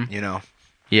 Mm-hmm. You know?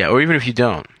 Yeah, or even if you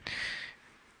don't.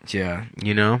 Yeah.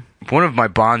 You know? One of my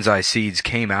bonsai seeds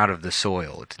came out of the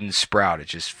soil. It didn't sprout. It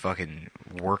just fucking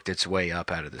worked its way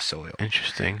up out of the soil.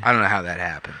 Interesting. I don't know how that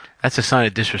happened. That's a sign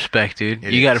of disrespect, dude.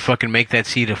 You got to fucking make that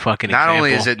seed a fucking Not example.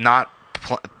 only is it not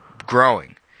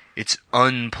growing, it's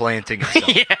unplanting itself.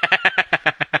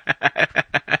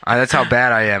 That's how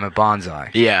bad I am at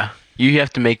bonsai. Yeah. You have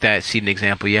to make that seed an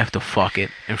example. You have to fuck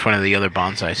it in front of the other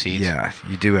bonsai seeds. Yeah,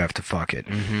 you do have to fuck it.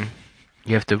 Mm-hmm.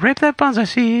 You have to rape that bonsai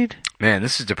seed. Man,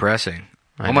 this is depressing.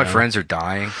 All my friends are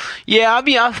dying. Yeah,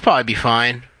 I'll probably be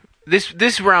fine.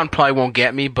 This round probably won't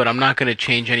get me, but I'm not going to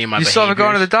change any of my behaviors. You still haven't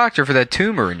gone to the doctor for that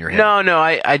tumor in your head. No,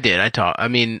 I did. I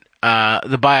mean,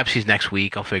 the biopsy's next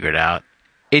week. I'll figure it out.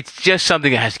 It's just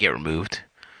something that has to get removed,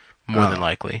 more than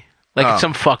likely. Like it's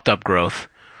some fucked up growth.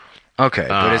 Okay,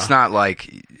 but it's not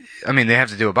like... I mean, they have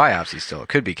to do a biopsy still. It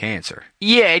could be cancer.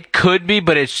 Yeah, it could be,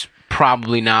 but it's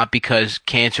probably not because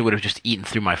cancer would have just eaten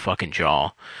through my fucking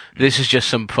jaw. This is just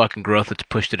some fucking growth that's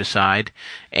pushed it aside,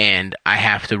 and I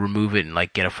have to remove it and,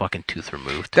 like, get a fucking tooth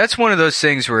removed. That's one of those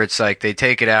things where it's like they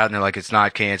take it out and they're like, it's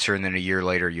not cancer, and then a year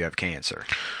later you have cancer.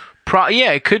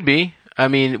 Yeah, it could be. I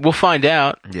mean, we'll find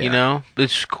out, Yeah. you know?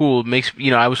 It's cool. It makes,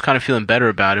 I was kind of feeling better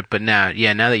about it, but now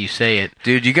that you say it...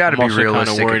 Dude, you gotta be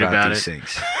realistic about these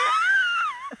things.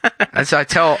 I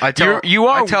tell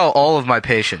all of my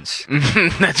patients.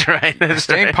 That's right.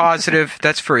 Staying positive,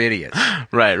 that's for idiots.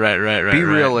 Right. Be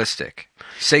realistic.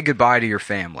 Say goodbye to your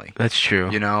family. That's true.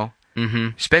 You know?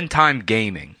 Mm-hmm. Spend time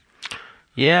gaming.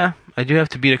 Yeah, I do have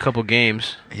to beat a couple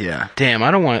games. Yeah. Damn,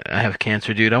 I don't want to have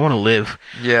cancer, dude. I want to live.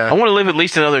 Yeah. I want to live at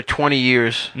least another 20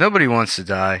 years. Nobody wants to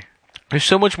die. There's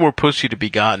so much more pussy to be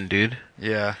gotten, dude.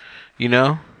 Yeah. You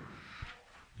know?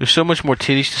 There's so much more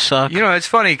titties to suck. You know, it's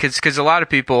funny because a lot of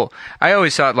people, I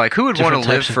always thought, like, who would want to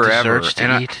live forever?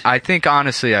 And I think,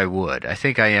 honestly, I would. I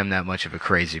think I am that much of a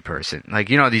crazy person. Like,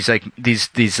 you know, these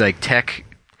tech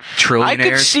trillionaires. I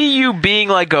could see you being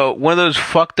like one of those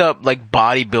fucked up like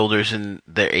bodybuilders in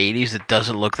their 80s that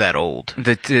doesn't look that old.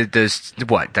 That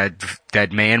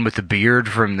man with the beard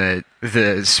from the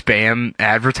spam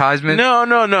advertisement?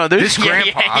 No. This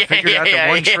grandpa figured out the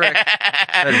one trick.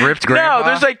 That ripped grandpa? No,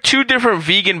 there's like two different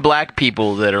vegan black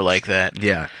people that are like that.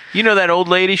 Yeah. You know that old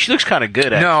lady? She looks kind of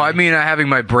good, actually. No, I mean having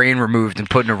my brain removed and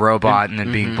put in a robot and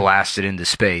then being blasted into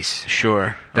space.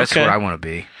 Sure. That's what I want to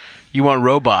be. You want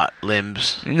robot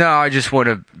limbs? No, I just want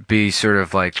to be sort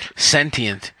of like...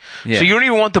 sentient. Yeah. So you don't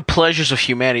even want the pleasures of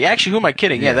humanity. Actually, who am I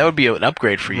kidding? Yeah, that would be an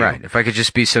upgrade for you. Right. If I could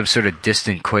just be some sort of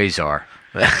distant quasar.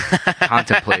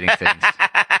 Contemplating things.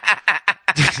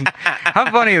 How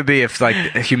funny it would be if like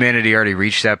humanity already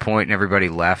reached that point and everybody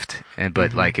left,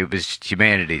 but like it was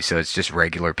humanity, so it's just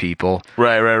regular people.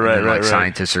 Right. Like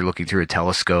scientists are looking through a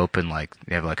telescope and like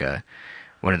they have like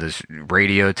one of those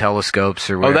radio telescopes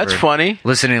or whatever. Oh, that's funny.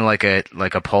 Listening like a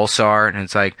pulsar, and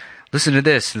it's like, listen to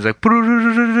this. And it's like,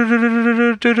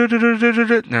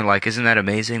 and they're like, isn't that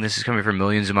amazing? This is coming from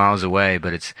millions of miles away,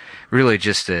 but it's really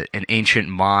just an ancient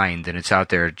mind, and it's out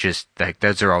there just like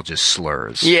those are all just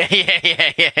slurs. Yeah.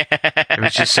 It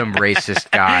was just some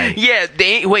racist guy. Yeah.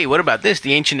 Wait, what about this?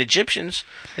 The ancient Egyptians,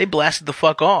 they blasted the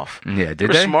fuck off. Yeah, did They're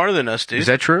they? smarter than us, dude. Is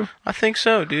that true? I think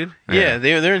so, dude. Yeah,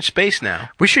 they're in space now.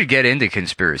 We should get into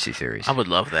conspiracy theories. I would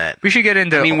love that. We should get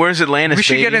into. I mean, where's Atlantis? We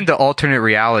should baby? get into alternate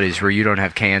realities where you don't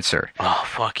have cancer. Oh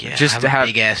fuck yeah! Just I to have a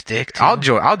big ass dick. Too.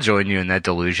 I'll join you in that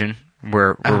delusion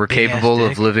where we're capable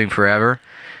of living forever.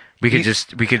 We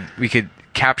could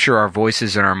capture our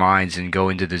voices in our minds and go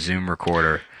into the Zoom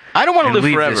recorder I don't want to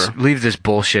live forever. Leave this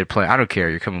bullshit play. I don't care.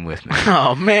 You're coming with me.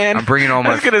 Oh man, I'm bringing all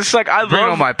my. That's gonna suck. Bringing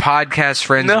all my podcast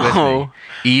friends with me.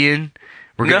 Ian.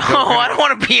 I don't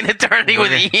want to be in eternity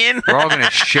with Ian. We're all going to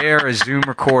share a Zoom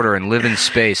recorder and live in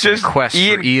space on a quest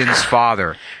for Ian's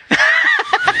father.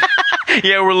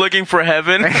 Yeah, we're looking for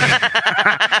heaven. We're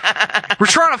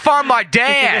trying to find my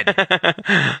dad.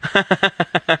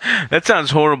 That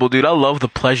sounds horrible, dude. I love the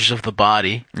pleasures of the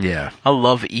body. Yeah. I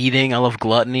love eating. I love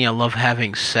gluttony. I love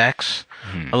having sex.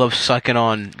 I love sucking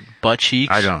on butt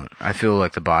cheeks. I don't. I feel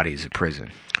like the body is a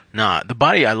prison. Nah, the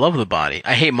body, I love the body.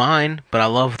 I hate mine, but I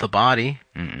love the body.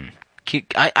 I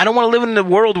don't want to live in a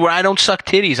world where I don't suck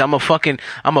titties. I'm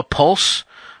a pulse.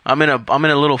 I'm in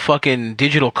a little fucking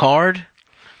digital card.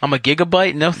 I'm a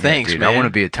gigabyte. No thanks, dude, man. I want to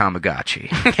be a Tamagotchi.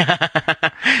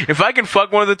 If I can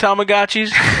fuck one of the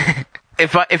Tamagotchis,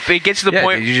 if it gets to the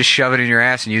point, dude, you just shove it in your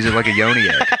ass and use it like a yoni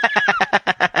egg.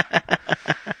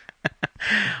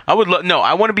 I would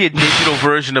I want to be a digital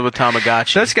version of a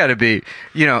Tamagotchi. That's got to be,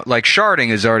 like sharding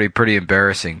is already pretty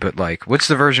embarrassing, but like, what's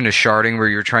the version of sharding where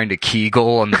you're trying to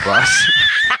Kegel on the bus?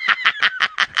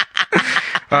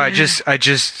 I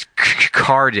just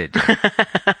carded.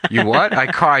 You what?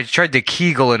 I tried to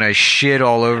Kegel and I shit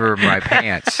all over my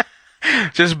pants.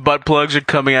 Just butt plugs are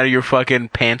coming out of your fucking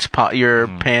pants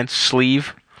pants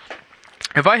sleeve.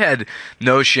 If I had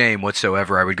no shame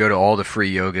whatsoever, I would go to all the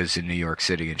free yogas in New York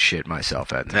City and shit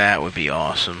myself at them. That would be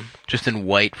awesome. Just in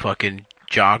white fucking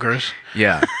joggers.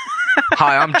 Yeah.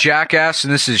 Hi, I'm Jackass,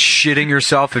 and this is shitting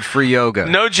yourself at free yoga.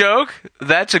 No joke.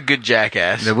 That's a good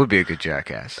Jackass. That would be a good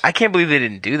Jackass. I can't believe they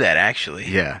didn't do that, actually.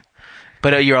 Yeah.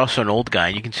 But you're also an old guy,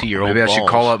 and you can see your old balls. Maybe I should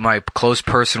call up my close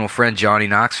personal friend Johnny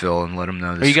Knoxville and let him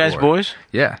know this. Are you guys boys?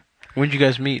 Yeah. When did you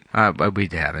guys meet? We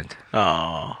haven't.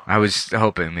 Oh. I was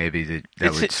hoping maybe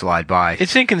that would slide by.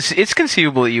 It's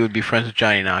conceivable that you would be friends with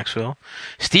Johnny Knoxville.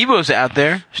 Steve-O's out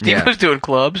there. Steve-O's doing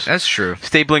clubs. That's true.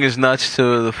 Stapling his nuts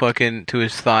to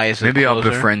his thighs. Maybe I'll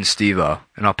befriend Steve-O,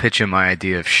 and I'll pitch him my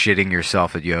idea of shitting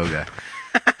yourself at yoga.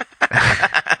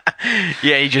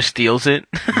 Yeah, he just steals it.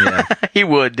 Yeah. He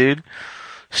would, dude.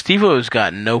 Steve-O's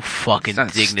got no fucking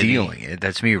dignity. Stealing it.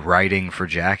 That's me writing for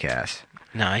Jackass.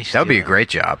 Nice. That would be a great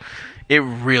job. It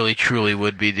really, truly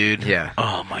would be, dude. Yeah.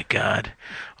 Oh, my God.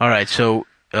 All right, so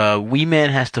Wee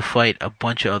Man has to fight a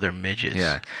bunch of other midgets.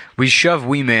 Yeah. We shove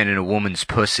Wee Man in a woman's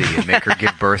pussy and make her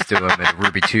give birth to him at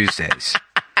Ruby Tuesdays.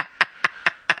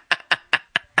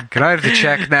 Can I have the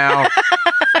check now?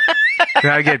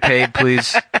 Can I get paid,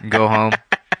 please, and go home?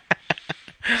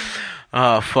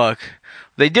 Oh, fuck.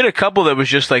 They did a couple that was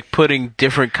just like putting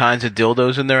different kinds of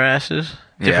dildos in their asses.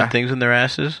 Different things in their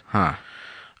asses. Huh.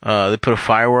 They put a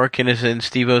firework in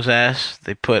Steve-O's ass.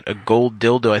 They put a gold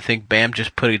dildo. I think Bam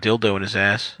just put a dildo in his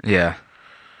ass. Yeah.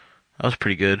 That was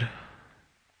pretty good.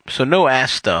 So no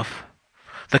ass stuff.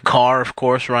 The car, of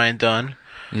course, Ryan Dunn.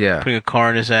 Yeah. Putting a car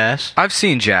in his ass. I've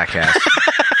seen Jackass.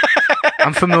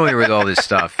 I'm familiar with all this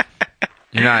stuff.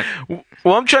 You're not...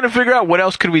 Well, I'm trying to figure out what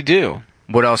else could we do.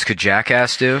 What else could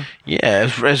Jackass do? Yeah,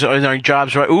 as our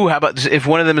jobs right. Ooh, how about if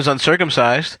one of them is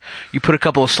uncircumcised, you put a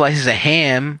couple of slices of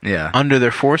ham under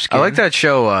their foreskin. I like that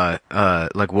show,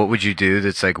 like What Would You Do?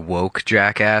 That's like woke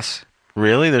Jackass.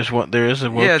 Really? There is a woke Jackass?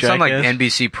 Yeah, it's on like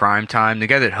NBC Primetime. The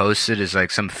guy that hosts it is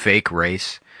like some fake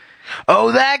race.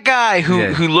 Oh, that guy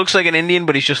who looks like an Indian,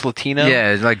 but he's just Latino?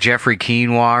 Yeah, it's like Jeffrey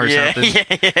Quinoa or something.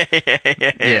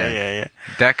 Yeah.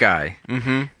 That guy.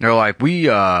 Mm-hmm. They're like,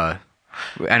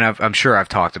 and I'm sure I've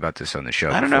talked about this on the show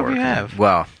before. I don't know if you have.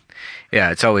 Well, yeah,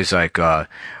 it's always like,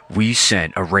 we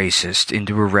sent a racist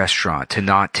into a restaurant to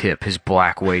not tip his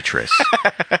black waitress.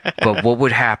 But what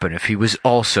would happen if he was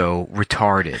also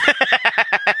retarded?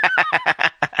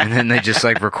 And then they just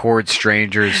like record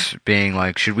strangers being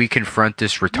like, should we confront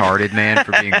this retarded man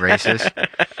for being racist?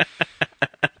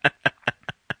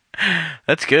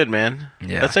 That's good, man.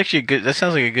 Yeah. That's actually good. That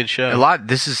sounds like a good show.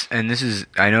 This is,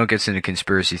 I know it gets into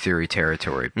conspiracy theory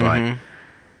territory, but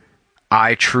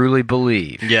I truly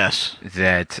believe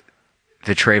that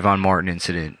the Trayvon Martin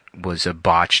incident was a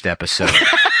botched episode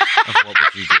of What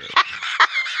Would You Do?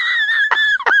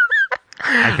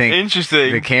 I think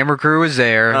interesting. The camera crew was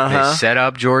there. They set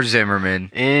up George Zimmerman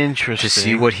to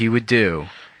see what he would do.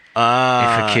 If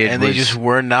a kid and they just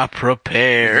were not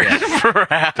prepared.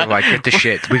 Yeah. They're like, get the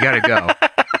shit. We gotta go.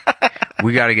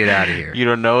 We gotta get out of here. You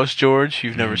don't know us, George?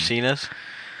 You've never seen us?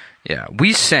 Yeah.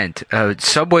 We sent a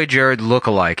Subway Jared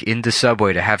lookalike into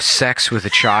Subway to have sex with a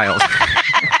child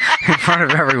in front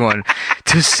of everyone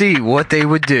to see what they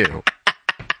would do.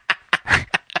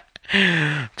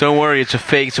 Don't worry, it's a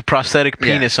fake. It's a prosthetic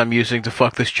penis I'm using to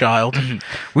fuck this child.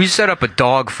 We set up a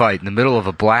dog fight in the middle of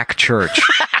a black church.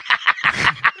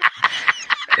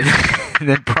 and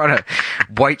then brought a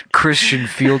white Christian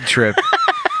field trip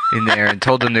in there and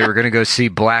told them they were going to go see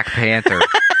Black Panther.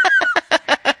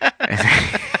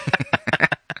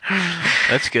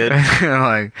 That's good. I'm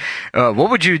like, what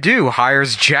would you do?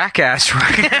 Hires jackass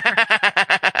right?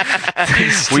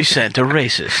 We sent a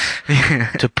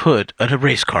racist to put a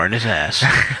race car in his ass.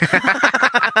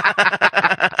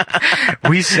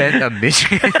 We sent a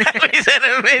midget. A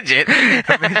midget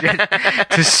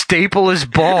to staple his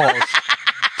balls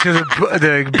to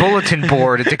the bulletin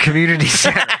board at the community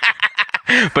center.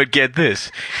 But get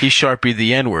this, he Sharpied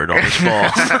the N-word on his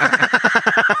balls.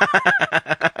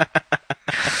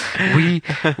 We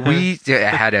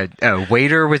had a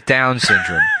waiter with Down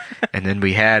syndrome, and then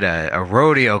we had a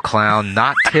rodeo clown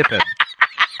not tip him.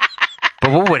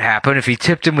 But what would happen if he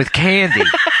tipped him with candy?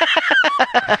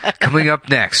 Coming up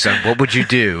next on What Would You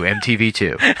Do?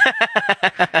 MTV2.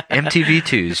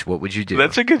 MTV2's What Would You Do?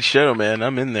 That's a good show, man.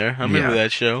 I'm in there. I'm into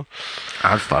that show.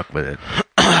 I'd fuck with it.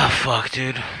 Fuck,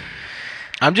 dude.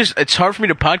 It's hard for me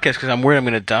to podcast because I'm worried I'm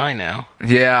going to die now.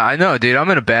 Yeah, I know, dude. I'm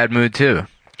in a bad mood, too.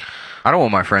 I don't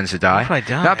want my friends to die. What if I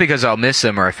die? Not because I'll miss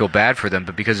them or I feel bad for them,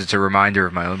 but because it's a reminder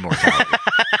of my own mortality.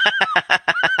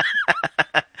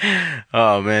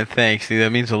 Oh, man, thanks, dude. That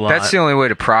means a lot. That's the only way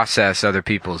to process other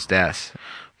people's deaths.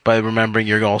 By remembering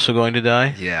you're also going to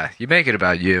die? Yeah, you make it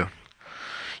about you.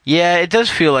 Yeah, it does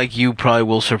feel like you probably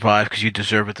will survive because you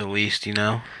deserve it the least, you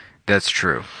know? That's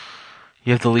true.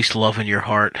 You have the least love in your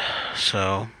heart,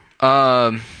 so...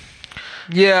 Yeah,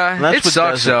 it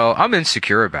sucks, though. I'm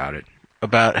insecure about it.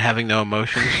 About having no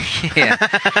emotions? Yeah.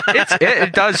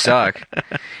 It does suck.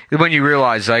 When you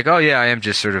realize, like, oh, yeah, I am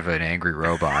just sort of an angry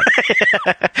robot.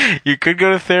 You could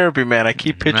go to therapy, man. I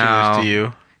keep pitching this to you.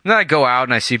 And then I go out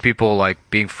and I see people, like,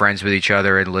 being friends with each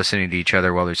other and listening to each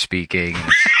other while they're speaking.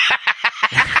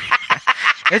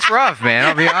 It's rough, man.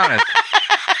 I'll be honest.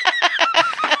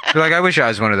 Like, I wish I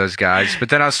was one of those guys. But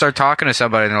then I'll start talking to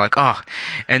somebody and they're like, oh.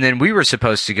 And then we were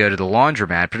supposed to go to the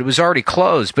laundromat, but it was already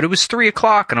closed. But it was 3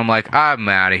 o'clock and I'm like, I'm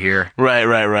out of here.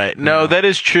 Right. No, that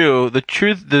is true.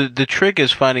 The trick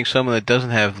is finding someone that doesn't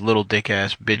have little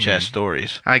dick-ass, bitch-ass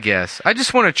stories. I guess. I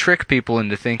just want to trick people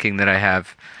into thinking that I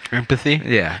have... empathy?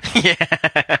 Yeah. Yeah.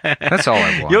 That's all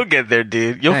I want. You'll get there,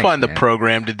 dude. You'll find the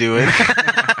program to do it.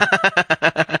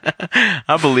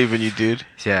 I believe in you, dude.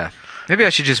 Yeah. Maybe I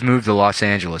should just move to Los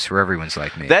Angeles where everyone's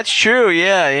like me. That's true.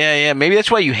 Yeah. Maybe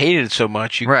that's why you hated it so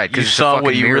much. Right, because you saw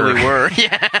what you mirror. really were.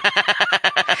 Yeah.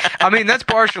 I mean, that's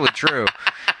partially true.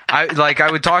 I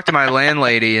would talk to my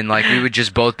landlady and like we would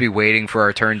just both be waiting for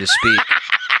our turn to speak.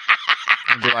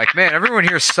 And be like, man, everyone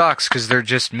here sucks because they're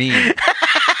just mean.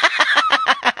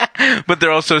 But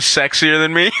they're also sexier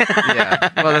than me. Yeah.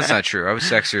 Well, that's not true. I was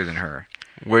sexier than her.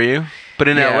 Were you? But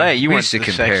in LA, you weren't used to the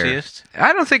compare. sexiest.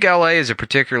 I don't think LA is a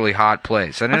particularly hot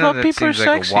place. I know that people seems are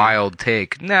like sexy. a wild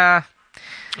take. Nah.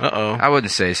 Uh-oh. I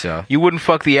wouldn't say so. You wouldn't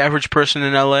fuck the average person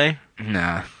in LA?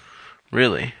 Nah.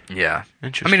 Really? Yeah.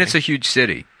 Interesting. I mean, it's a huge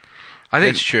city. I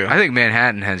think it's true. I think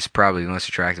Manhattan has probably the most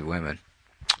attractive women.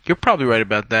 You're probably right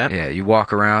about that. Yeah, you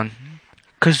walk around.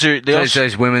 Because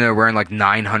there's women that are wearing like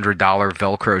 $900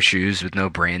 Velcro shoes with no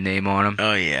brand name on them.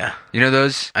 Oh, yeah. You know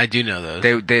those? I do know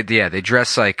those. They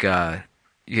dress like,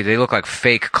 they look like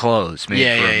fake clothes made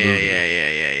for a movie.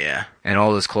 Yeah. And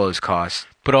all those clothes cost.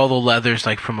 But all the leather's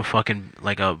like from a fucking,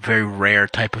 like a very rare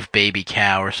type of baby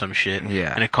cow or some shit.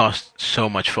 Yeah. And it costs so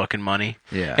much fucking money.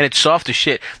 Yeah. And it's soft as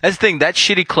shit. That's the thing, that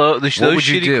shitty clothes, What would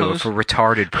you do if a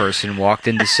retarded person walked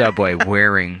into Subway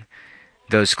wearing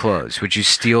those clothes? Would you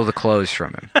steal the clothes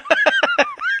from him?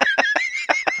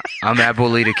 I'm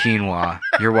Abuelita Quinoa.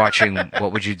 You're watching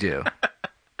What Would You Do?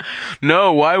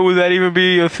 No, why would that even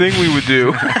be a thing we would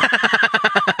do?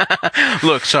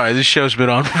 Look, sorry, this show's been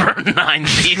on for 9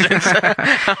 seasons.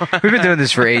 We've been doing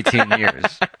this for 18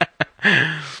 years.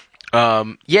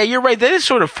 Yeah, you're right. That is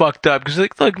sort of fucked up. Because,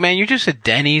 like, look, man, you're just at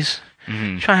Denny's.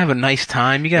 Mm-hmm. Trying to have a nice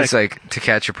time. You gotta... It's like To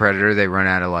Catch a Predator. They run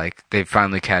out of like. They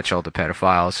finally catch all the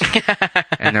pedophiles,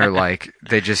 and they're like.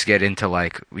 They just get into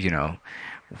like, you know.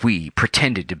 We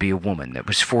pretended to be a woman that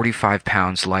was 45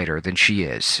 pounds lighter than she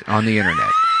is on the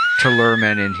internet to lure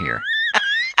men in here.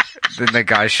 Then the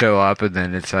guys show up, and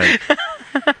then it's like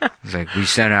we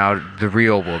sent out the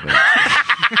real woman.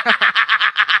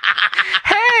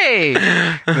 Hey!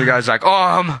 The guy's like,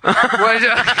 what?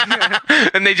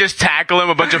 And they just tackle him.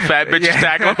 A bunch of fat bitches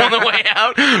tackle him on the way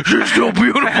out. She's so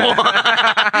beautiful.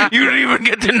 You didn't even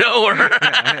get to know her.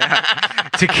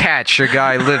 To catch a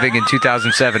guy living in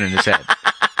 2007 in his head.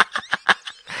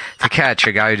 To catch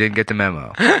a guy who didn't get the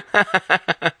memo.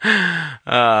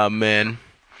 Oh, man.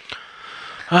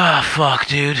 Ah, fuck,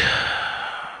 dude.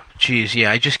 Jeez, yeah,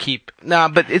 I just keep... Nah,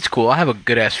 but it's cool. I'll have a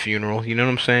good-ass funeral, you know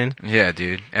what I'm saying? Yeah,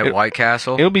 dude. At White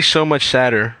Castle. It'll be so much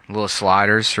sadder. Little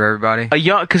sliders for everybody.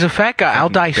 Because a fat guy, I'll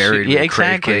die buried soon. Yeah, with a crate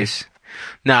exactly. case.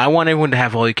 Nah, I want everyone to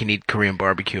have all-you-can-eat Korean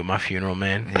barbecue at my funeral,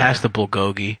 man. Yeah. Pass the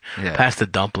bulgogi. Yeah. Pass the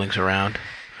dumplings around.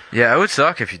 Yeah, it would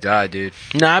suck if you died, dude.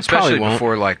 Nah, I Especially probably won't.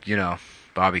 before, like,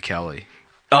 Bobby Kelly.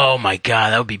 Oh, my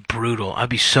God, that would be brutal. I'd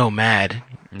be so mad.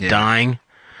 Yeah. Dying.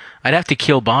 I'd have to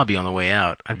kill Bobby on the way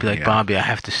out. I'd be like, Yeah. Bobby, I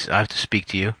have to speak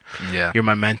to you. Yeah. You're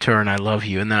my mentor and I love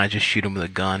you. And then I just shoot him with a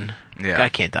gun. Yeah. I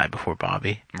can't die before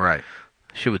Bobby. Right.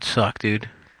 Shit would suck, dude.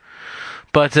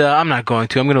 But I'm not going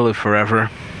to. I'm going to live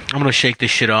forever. I'm going to shake this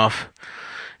shit off.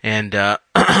 And,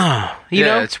 you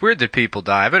know? It's weird that people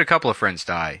die. I've had a couple of friends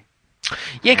die.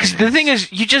 Yeah, because the thing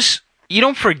is, you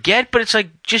don't forget, but it's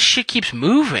like, just shit keeps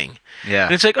moving. Yeah.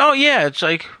 And it's like, oh yeah, it's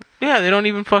like, yeah, they don't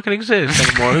even fucking exist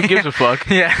anymore. Who gives a fuck?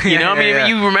 Yeah, You know, yeah.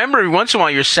 you remember every once in a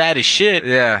while you're sad as shit.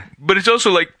 Yeah. But it's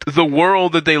also like the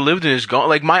world that they lived in is gone.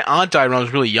 Like my aunt died when I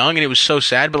was really young and it was so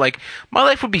sad, but like my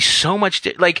life would be so much,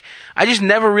 like I just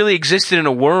never really existed in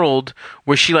a world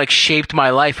where she like shaped my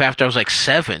life after I was like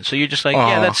 7. So you're just like,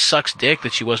 yeah, that sucks dick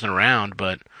that she wasn't around,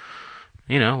 but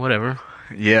you know, whatever.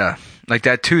 Yeah. Like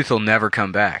that tooth will never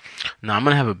come back. No, I'm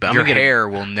gonna have a. Your hair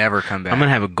will never come back. I'm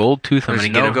gonna have a gold tooth. There's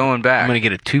no going back. I'm gonna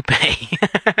get a toupee.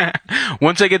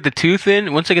 Once I get the tooth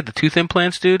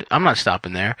implants, dude, I'm not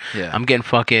stopping there. Yeah. I'm getting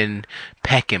fucking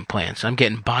pec implants. I'm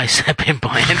getting bicep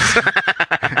implants.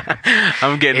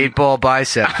 I'm getting 8-ball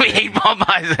bicep. 8-ball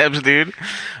biceps, dude.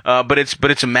 But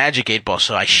it's a magic 8-ball,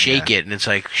 so I shake it, and it's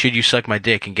like, should you suck my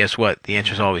dick? And guess what? The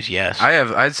answer is always yes. I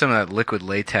had some of that liquid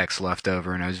latex left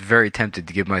over, and I was very tempted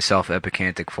to give myself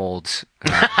epicantic folds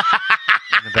in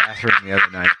the bathroom the other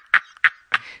night.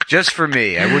 Just for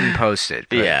me. I wouldn't post it.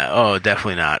 But Yeah. Oh,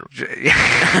 definitely not.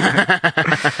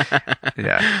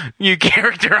 Yeah. New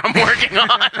character I'm working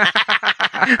on.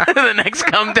 The next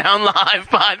Come Down Live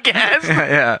podcast.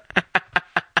 Yeah.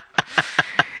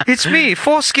 It's me,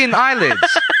 foreskin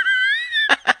eyelids.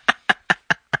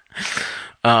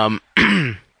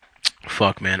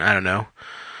 Fuck, man. I don't know.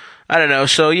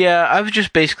 So, yeah, I've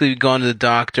just basically gone to the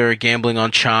doctor, gambling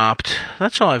on Chopped.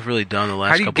 That's all I've really done the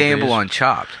last How do you couple days. gamble on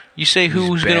Chopped? You say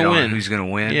who's going to win. Who's going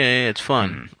to win? Yeah, it's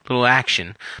fun. Little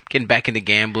action. Getting back into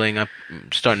gambling. I'm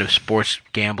starting to sports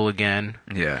gamble again.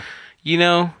 Yeah. You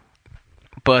know?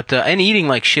 But, and eating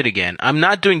like shit again. I'm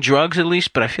not doing drugs at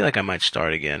least, but I feel like I might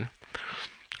start again.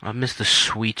 I miss the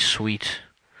sweet...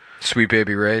 Sweet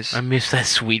Baby Ray's. I miss that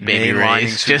Sweet Baby Mainlining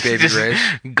Ray's. Sweet Baby Ray's.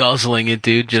 Guzzling it,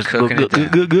 dude. Just cooking it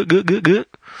down. good.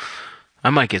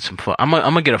 I might get some I'm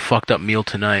gonna get a fucked up meal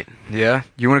tonight. Yeah?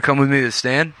 You want to come with me to the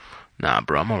stand? Nah,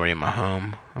 bro. I'm already in my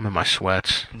home. I'm in my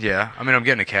sweats. Yeah. I mean, I'm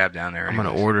getting a cab down there. I'm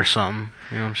gonna order something.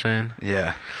 You know what I'm saying?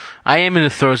 Yeah. I am in the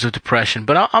throes of depression,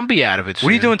 but I'll be out of it soon.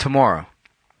 What are you doing tomorrow?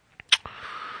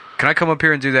 Can I come up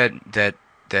here and do that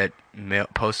mail,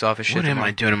 post office shit What am tomorrow?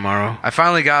 I doing tomorrow? I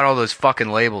finally got all those fucking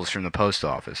labels from the post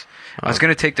office. I was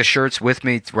going to take the shirts with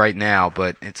me right now,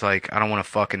 but it's like, I don't want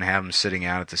to fucking have them sitting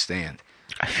out at the stand.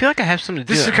 I feel like I have something to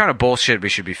do. This is the kind of bullshit we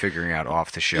should be figuring out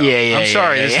off the show. Yeah, I'm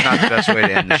sorry, this is not the best way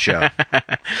to end the show.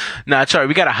 Nah, it's alright.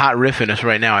 We got a hot riff in us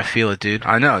right now. I feel it, dude.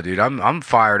 I know, dude. I'm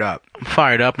fired up. I'm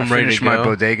fired up. I'm ready to Finished go. my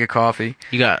bodega coffee.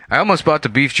 You got I almost bought the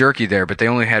beef jerky there, but they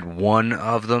only had one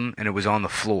of them, and it was on the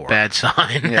floor. bad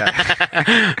sign.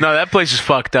 Yeah. No, that place is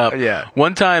fucked up. Yeah.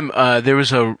 One time, there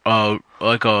was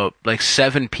like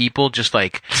 7 people just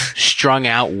like strung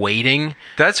out waiting.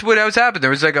 That's what was happening. There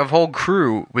was like a whole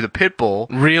crew with a pit bull.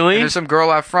 Really? And there's some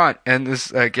girl out front, and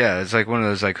this it's like one of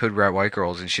those like hood rat white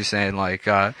girls, and she's saying like,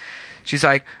 she's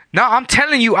like, no, I'm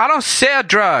telling you, I don't sell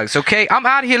drugs, okay? I'm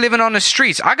out here living on the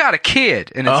streets. I got a kid.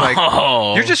 And it's like,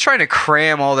 you're just trying to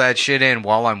cram all that shit in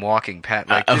while I'm walking, Pat.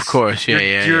 Like, of course,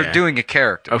 You're doing a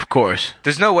character. Of course.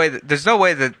 There's no way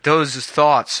that those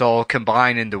thoughts all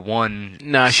combine into one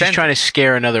No, she's sentence. trying to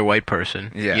scare another white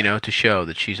person, Yeah. you know, to show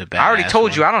that she's a badass. I already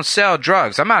told you one. I don't sell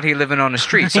drugs. I'm out here living on the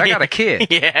streets. I got a kid.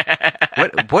 Yeah.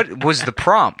 What was the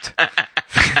prompt?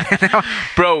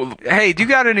 Bro, Hey, do you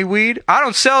got any weed? I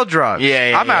don't sell drugs.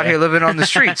 Yeah, I'm out here living on the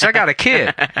streets. I got a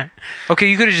kid. Okay,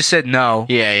 you could have just said no.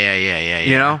 yeah.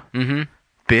 You know? Mm-hmm.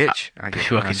 Bitch.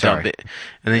 You fucking dumb it.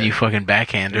 And then you fucking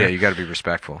backhand her. Yeah, you got to be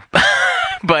respectful.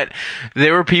 But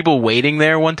there were people waiting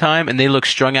there one time, and they looked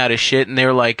strung out as shit, and they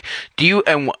were like, "Do you?"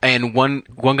 And one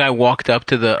guy walked up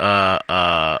to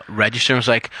the register and was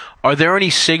like, "Are there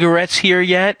any cigarettes here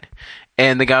yet?"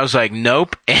 And the guy was like,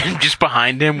 "Nope." And just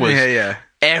behind him was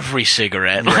every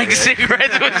cigarette. Like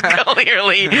cigarettes was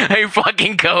clearly a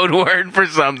fucking code word for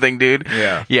something, dude.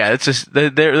 Yeah. It's just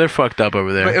they're fucked up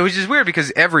over there. But it was just weird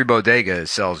because every bodega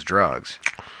sells drugs.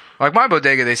 Like my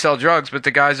bodega, they sell drugs, but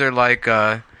the guys are like,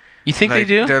 You think they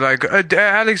do? They're like,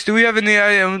 Alex, do we have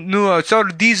any new sour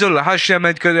diesel? Hashem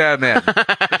They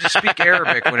just speak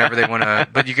Arabic whenever they want to,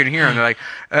 but you can hear them. They're like,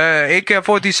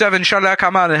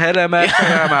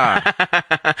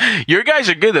 AK-47, Your guys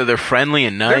are good though. They're friendly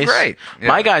and nice. They're great. Yeah.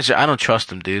 My guys, I don't trust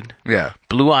them, dude. Yeah.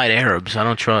 Blue-eyed Arabs, I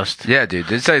don't trust. Yeah,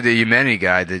 dude. It's like the Yemeni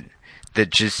guy that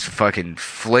just fucking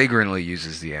flagrantly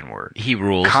uses the N-word. He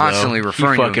rules, constantly though.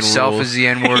 referring to himself rules. as the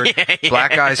N-word. Yeah.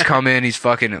 Black guys come in, he's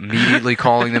fucking immediately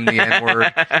calling them the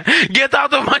N-word. Get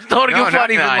out of my store, No,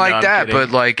 not even like that, but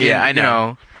like, I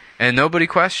know. And nobody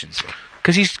questions it.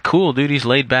 Because he's cool, dude. He's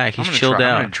laid back. He's chilled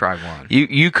out. I'm gonna try one.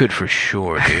 You could for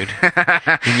sure, dude.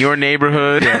 In your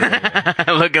neighborhood,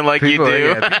 looking like People, you do.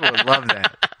 Yeah, people would love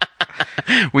that.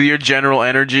 With your general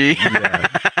energy. Yeah.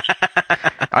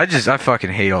 I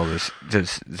fucking hate all this.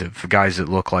 The guys that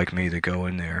look like me that go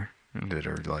in there that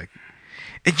are like,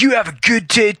 and you have a good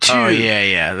tattoo. Oh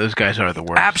yeah. Those guys are the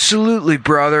worst. Absolutely,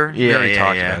 brother. Yeah, we already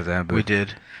talked about that. But we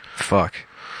did. Fuck.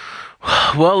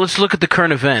 Well, let's look at the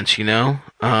current events.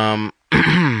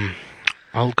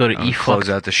 I'll go to eFuck. Close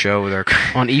out the show with our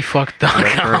on eFuck.com.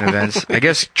 current events. I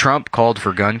guess Trump called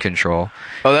for gun control.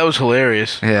 Oh, that was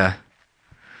hilarious. Yeah.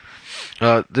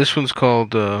 This one's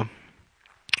called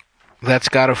That's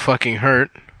Gotta Fucking Hurt.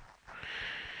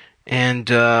 And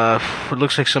it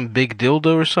looks like some big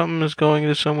dildo or something is going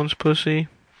into someone's pussy.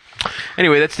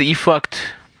 Anyway, that's the eFucked.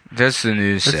 That's the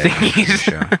news That's segment of the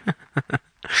show.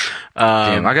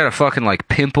 Damn, I got a fucking like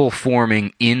pimple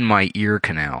forming in my ear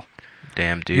canal.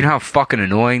 Damn, dude. You know how fucking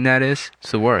annoying that is?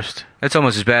 It's the worst. That's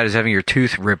almost as bad as having your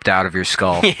tooth ripped out of your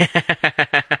skull.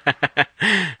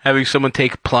 Having someone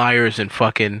take pliers and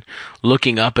fucking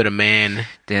looking up at a man.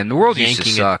 Damn, the world used to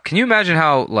suck. Can you imagine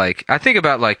how, like, I think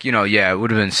about, like, it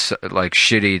would have been, like,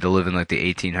 shitty to live in, like,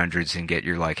 the 1800s and get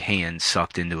your, like, hand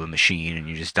sucked into a machine and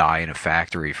you just die in a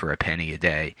factory for a penny a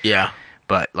day. Yeah.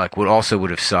 But, like, what also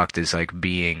would have sucked is, like,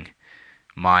 being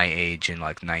my age in,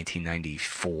 like,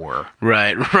 1994.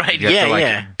 Right. You have to,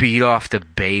 like, beat off the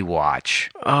Baywatch.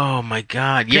 Oh, my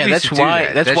God. People Yeah, used that's to do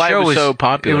why that. That why it show was so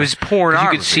popular. It was pornography,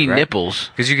 you could see right?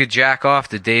 nipples. Because you could jack off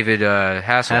to David Hasselhoff.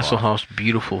 Hasselhoff's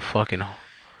beautiful fucking...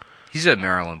 He's a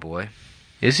Maryland boy.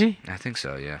 Is he? I think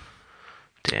so, yeah.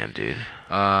 Damn, dude.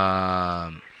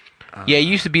 Yeah, you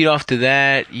used to beat off to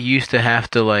that. You used to have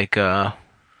to, like, I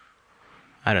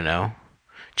don't know,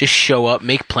 just show up,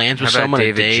 make plans with someone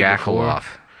David a day Jackaloff?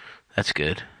 before. That's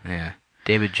good. Yeah.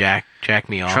 David Jack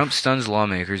me off. Trump stuns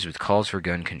lawmakers with calls for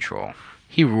gun control.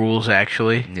 He rules,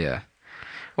 actually. Yeah.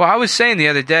 Well, I was saying the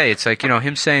other day, it's like,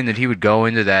 him saying that he would go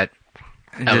into that.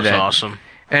 That was awesome.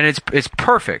 And it's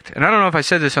perfect. And I don't know if I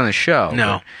said this on the show.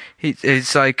 No.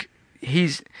 It's like,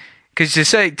 because to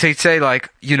say like,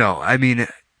 I mean,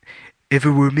 if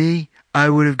it were me, I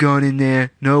would have gone in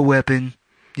there, no weapon,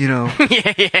 yeah,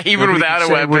 even without a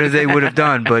weapon. What they would have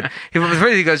done. But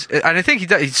he goes, and I think he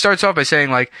starts off by saying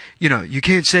like, you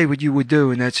can't say what you would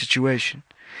do in that situation.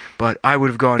 But I would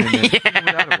have gone in there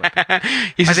without a weapon.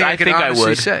 He says, I think I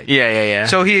would. Say. Yeah.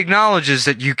 So he acknowledges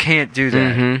that you can't do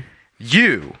that.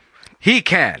 Mm-hmm. He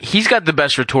can. He's got the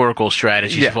best rhetorical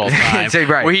strategies of all time.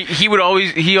 Right. Where he would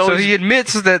always. So he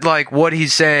admits that like what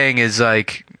he's saying is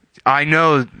like, I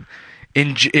know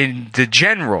in the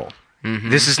general,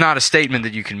 this is not a statement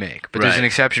that you can make, but there's an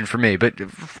exception for me. But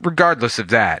regardless of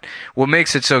that, what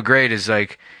makes it so great is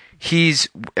like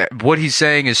what he's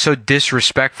saying is so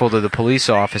disrespectful to the police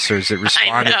officers that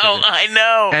responded. I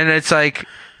know. And it's like,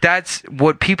 that's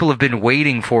what people have been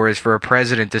waiting for, is for a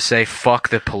president to say "fuck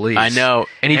the police." I know,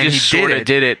 and he just sort of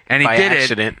did it by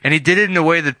accident. And he did it in a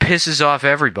way that pisses off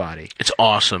everybody. It's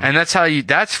awesome, and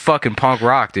that's fucking punk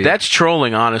rock, dude. That's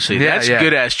trolling, honestly. Yeah, that's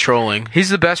good ass trolling.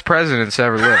 He's the best president that's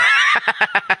ever lived.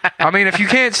 I mean, if you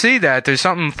can't see that, there's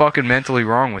something fucking mentally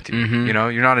wrong with you.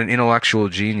 You're not an intellectual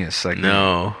genius. Like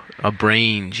a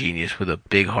brain genius with a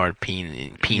big hard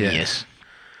penis. Yeah.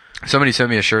 Somebody sent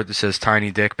me a shirt that says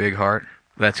 "Tiny Dick, Big Heart."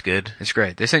 That's good. It's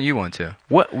great. They sent you one too.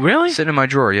 What? Really? Sitting in my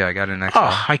drawer. Yeah, I got it next time.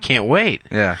 Oh, I can't wait.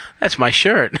 Yeah. That's my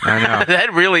shirt. I know.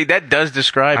 that does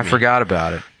describe me. I forgot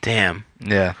about it. Damn.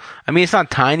 Yeah. I mean, it's not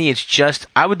tiny. It's just,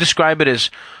 I would describe it as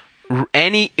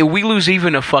if we lose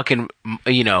even a fucking,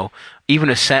 even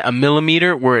a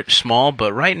millimeter, we're small,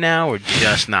 but right now we're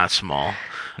just not small.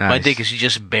 Nice. My dick is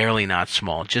just barely not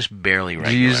small. Just barely right.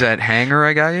 Did you use that hanger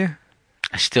I got you?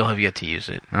 I still have yet to use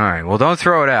it. All right. Well, don't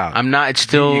throw it out. I'm not. It's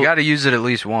still. You got to use it at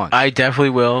least once. I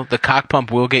definitely will. The cock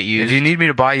pump will get used. If you need me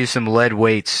to buy you some lead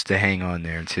weights to hang on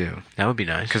there too, that would be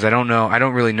nice. because I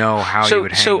don't really know how you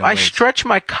would hang. So the I weights. stretch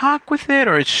my cock with it,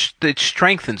 or it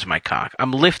strengthens my cock.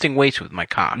 I'm lifting weights with my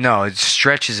cock. No, it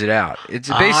stretches it out. It's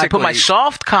basically I put my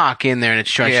soft cock in there and it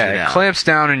stretches it out. It clamps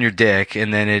down on your dick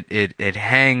and then it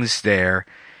hangs there,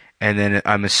 and then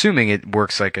I'm assuming it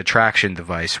works like a traction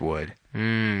device would.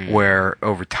 Where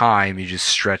over time you just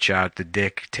stretch out the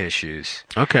dick tissues.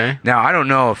 Okay. Now I don't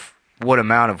know what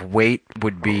amount of weight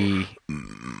would be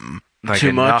like too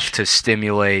enough much to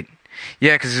stimulate.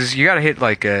 Yeah, because you got to hit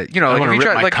like a I like want if to you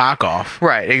rip try my cock off.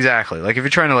 right, exactly. Like if you're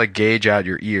trying to like gauge out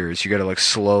your ears, you got to like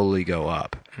slowly go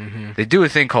up. Mm-hmm. They do a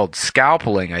thing called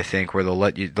scalpeling, I think, where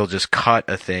they'll just cut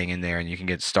a thing in there and you can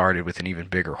get started with an even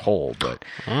bigger hole. But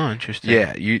interesting.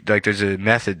 yeah, there's a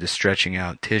method to stretching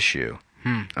out tissue.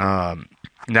 Now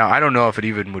I don't know if it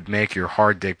even would make your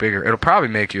hard dick bigger. It'll probably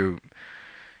make your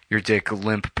dick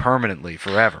limp permanently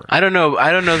forever. I don't know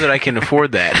that I can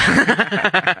afford that.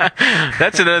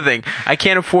 That's another thing. I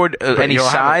can't afford any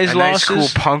size a losses.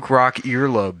 Nice, cool punk rock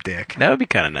earlobe dick. That would be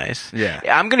kind of nice. Yeah.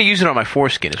 I'm going to use it on my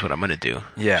foreskin is what I'm going to do.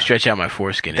 Yeah. Stretch out my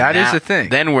foreskin. That is the thing.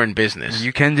 Then we're in business.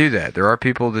 You can do that. There are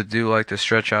people that do like to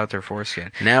stretch out their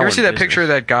foreskin. Now you we're ever see in that business. picture of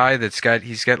that guy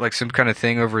he's got like some kind of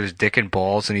thing over his dick and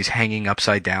balls and he's hanging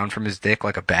upside down from his dick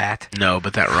like a bat? No,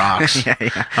 but that rocks.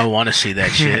 Yeah. I want to see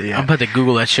that shit. Yeah. I'm about to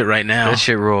Google that shit right now. That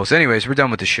shit rules. Anyways, we're done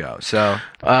with the show. So,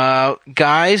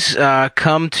 guys,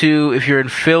 come to, if you're in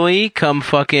Philly, come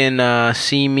fucking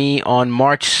see me on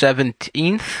March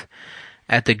 17th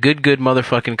at the Good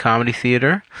Motherfucking Comedy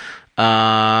Theater.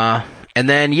 And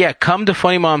then, come to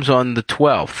Funny Moms on the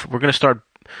 12th. We're going to start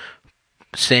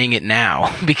saying it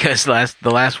now because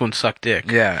the last one sucked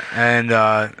dick. yeah,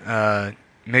 and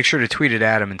make sure to tweet it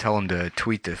at him and tell him to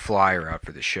tweet the flyer out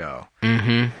for the show.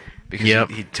 Mm-hmm. Because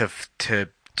he to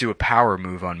do a power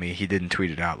move on me, he didn't tweet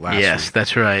it out last week. Yes,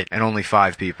 that's right. And only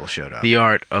 5 people showed up. The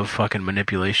art of fucking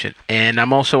manipulation. And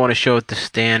I'm also on a show at the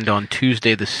Stand on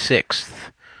Tuesday the 6th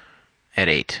at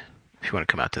 8, if you want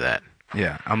to come out to that.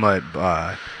 Yeah, I'm at,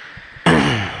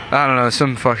 I don't know,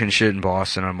 some fucking shit in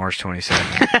Boston on March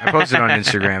 22nd. I posted on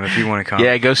Instagram if you want to come.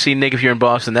 Yeah, go see Nick if you're in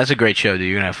Boston. That's a great show, dude.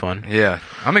 You're going to have fun. Yeah,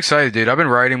 I'm excited, dude. I've been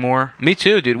writing more. Me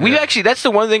too, dude. We actually, that's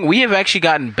the one thing, we have actually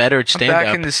gotten better at stand-up.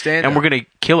 back into stand-up. And we're going to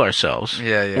kill ourselves.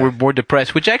 Yeah. We're more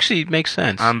depressed, which actually makes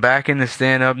sense. I'm back into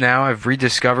stand-up now. I've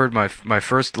rediscovered my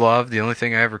first love, the only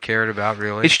thing I ever cared about,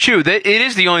 really. It's true. It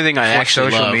is the only thing I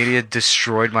actually social love. media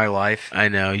destroyed my life. I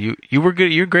know. You were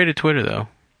good. You're great at Twitter, though.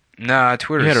 Nah,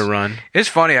 Twitter. You had a run. It's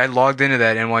funny. I logged into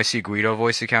that NYC Guido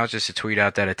voice account just to tweet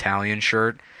out that Italian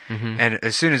shirt. Mm-hmm. And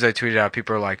as soon as I tweeted out,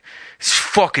 people are like,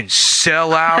 fucking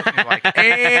sell out. And like,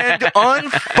 and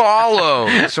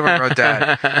unfollow. Someone wrote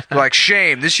that. They're like,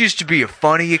 shame. This used to be a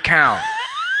funny account.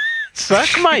 Suck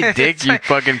my dick, you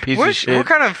fucking piece of shit. What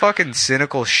kind of fucking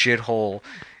cynical shithole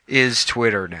is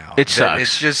Twitter now? It sucks.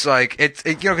 It's just like,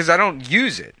 because I don't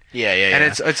use it. Yeah. And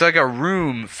it's like a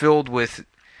room filled with,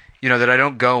 that I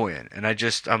don't go in, and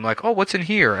I'm like, oh, what's in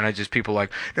here? And people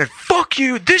like, fuck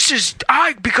you,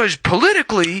 because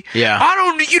politically, I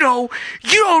don't, you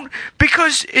don't,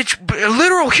 because it's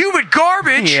literal human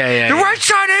garbage, the right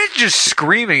side is just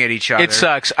screaming at each other. It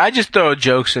sucks. I just throw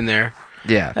jokes in there.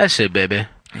 Yeah. That's it, baby.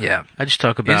 Yeah. I just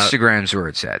talk about... Instagram's where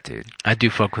it's at, dude. I do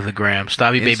fuck with the gram.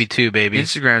 Stabby baby too, baby.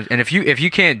 Instagram. And if you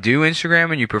can't do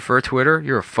Instagram and you prefer Twitter,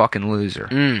 you're a fucking loser.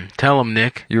 Tell them,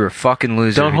 Nick. You're a fucking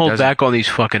loser. Don't hold back on these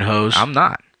fucking hoes. I'm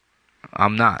not.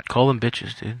 Call them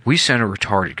bitches, dude. We sent a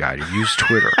retarded guy to use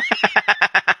Twitter.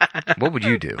 What would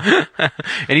you do? And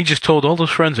he just told all his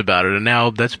friends about it, and now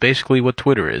that's basically what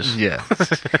Twitter is. Yeah.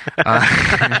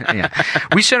 Yeah.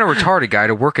 We sent a retarded guy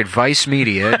to work at Vice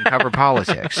Media and cover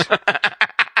politics.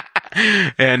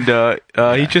 And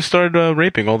he just started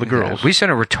raping all the girls. Yeah. We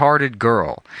sent a retarded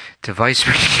girl to Vice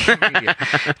Media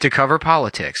to cover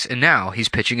politics, and now he's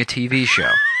pitching a TV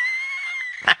show.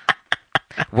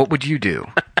 What would you do?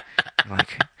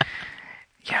 Like,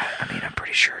 yeah, I'm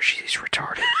pretty sure she's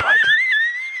retarded, but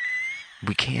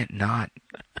we can't not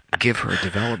give her a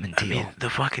development deal. The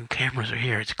fucking cameras are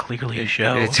here. It's clearly a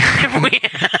show. We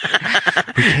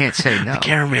can't say no. The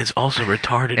cameraman's also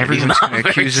retarded. Everyone's going to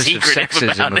accuse us of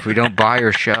sexism if we don't buy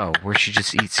her show, where she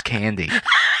just eats candy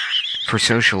for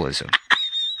socialism.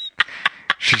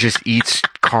 She just eats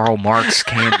Karl Marx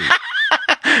candy.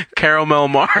 Caramel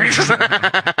Mars.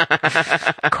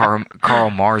 Karl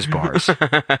Mars bars.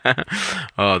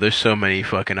 Oh, there's so many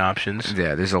fucking options.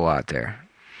 Yeah, there's a lot there.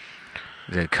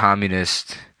 The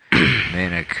communist,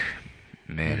 manic,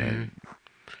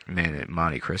 Man,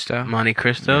 Monte Cristo. Monte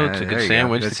Cristo. It's a good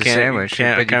sandwich. It's a sandwich.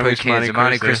 But you put cans of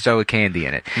Monte Cristo with candy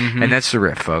in it. And that's the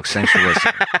riff, folks. Thanks for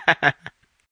listening.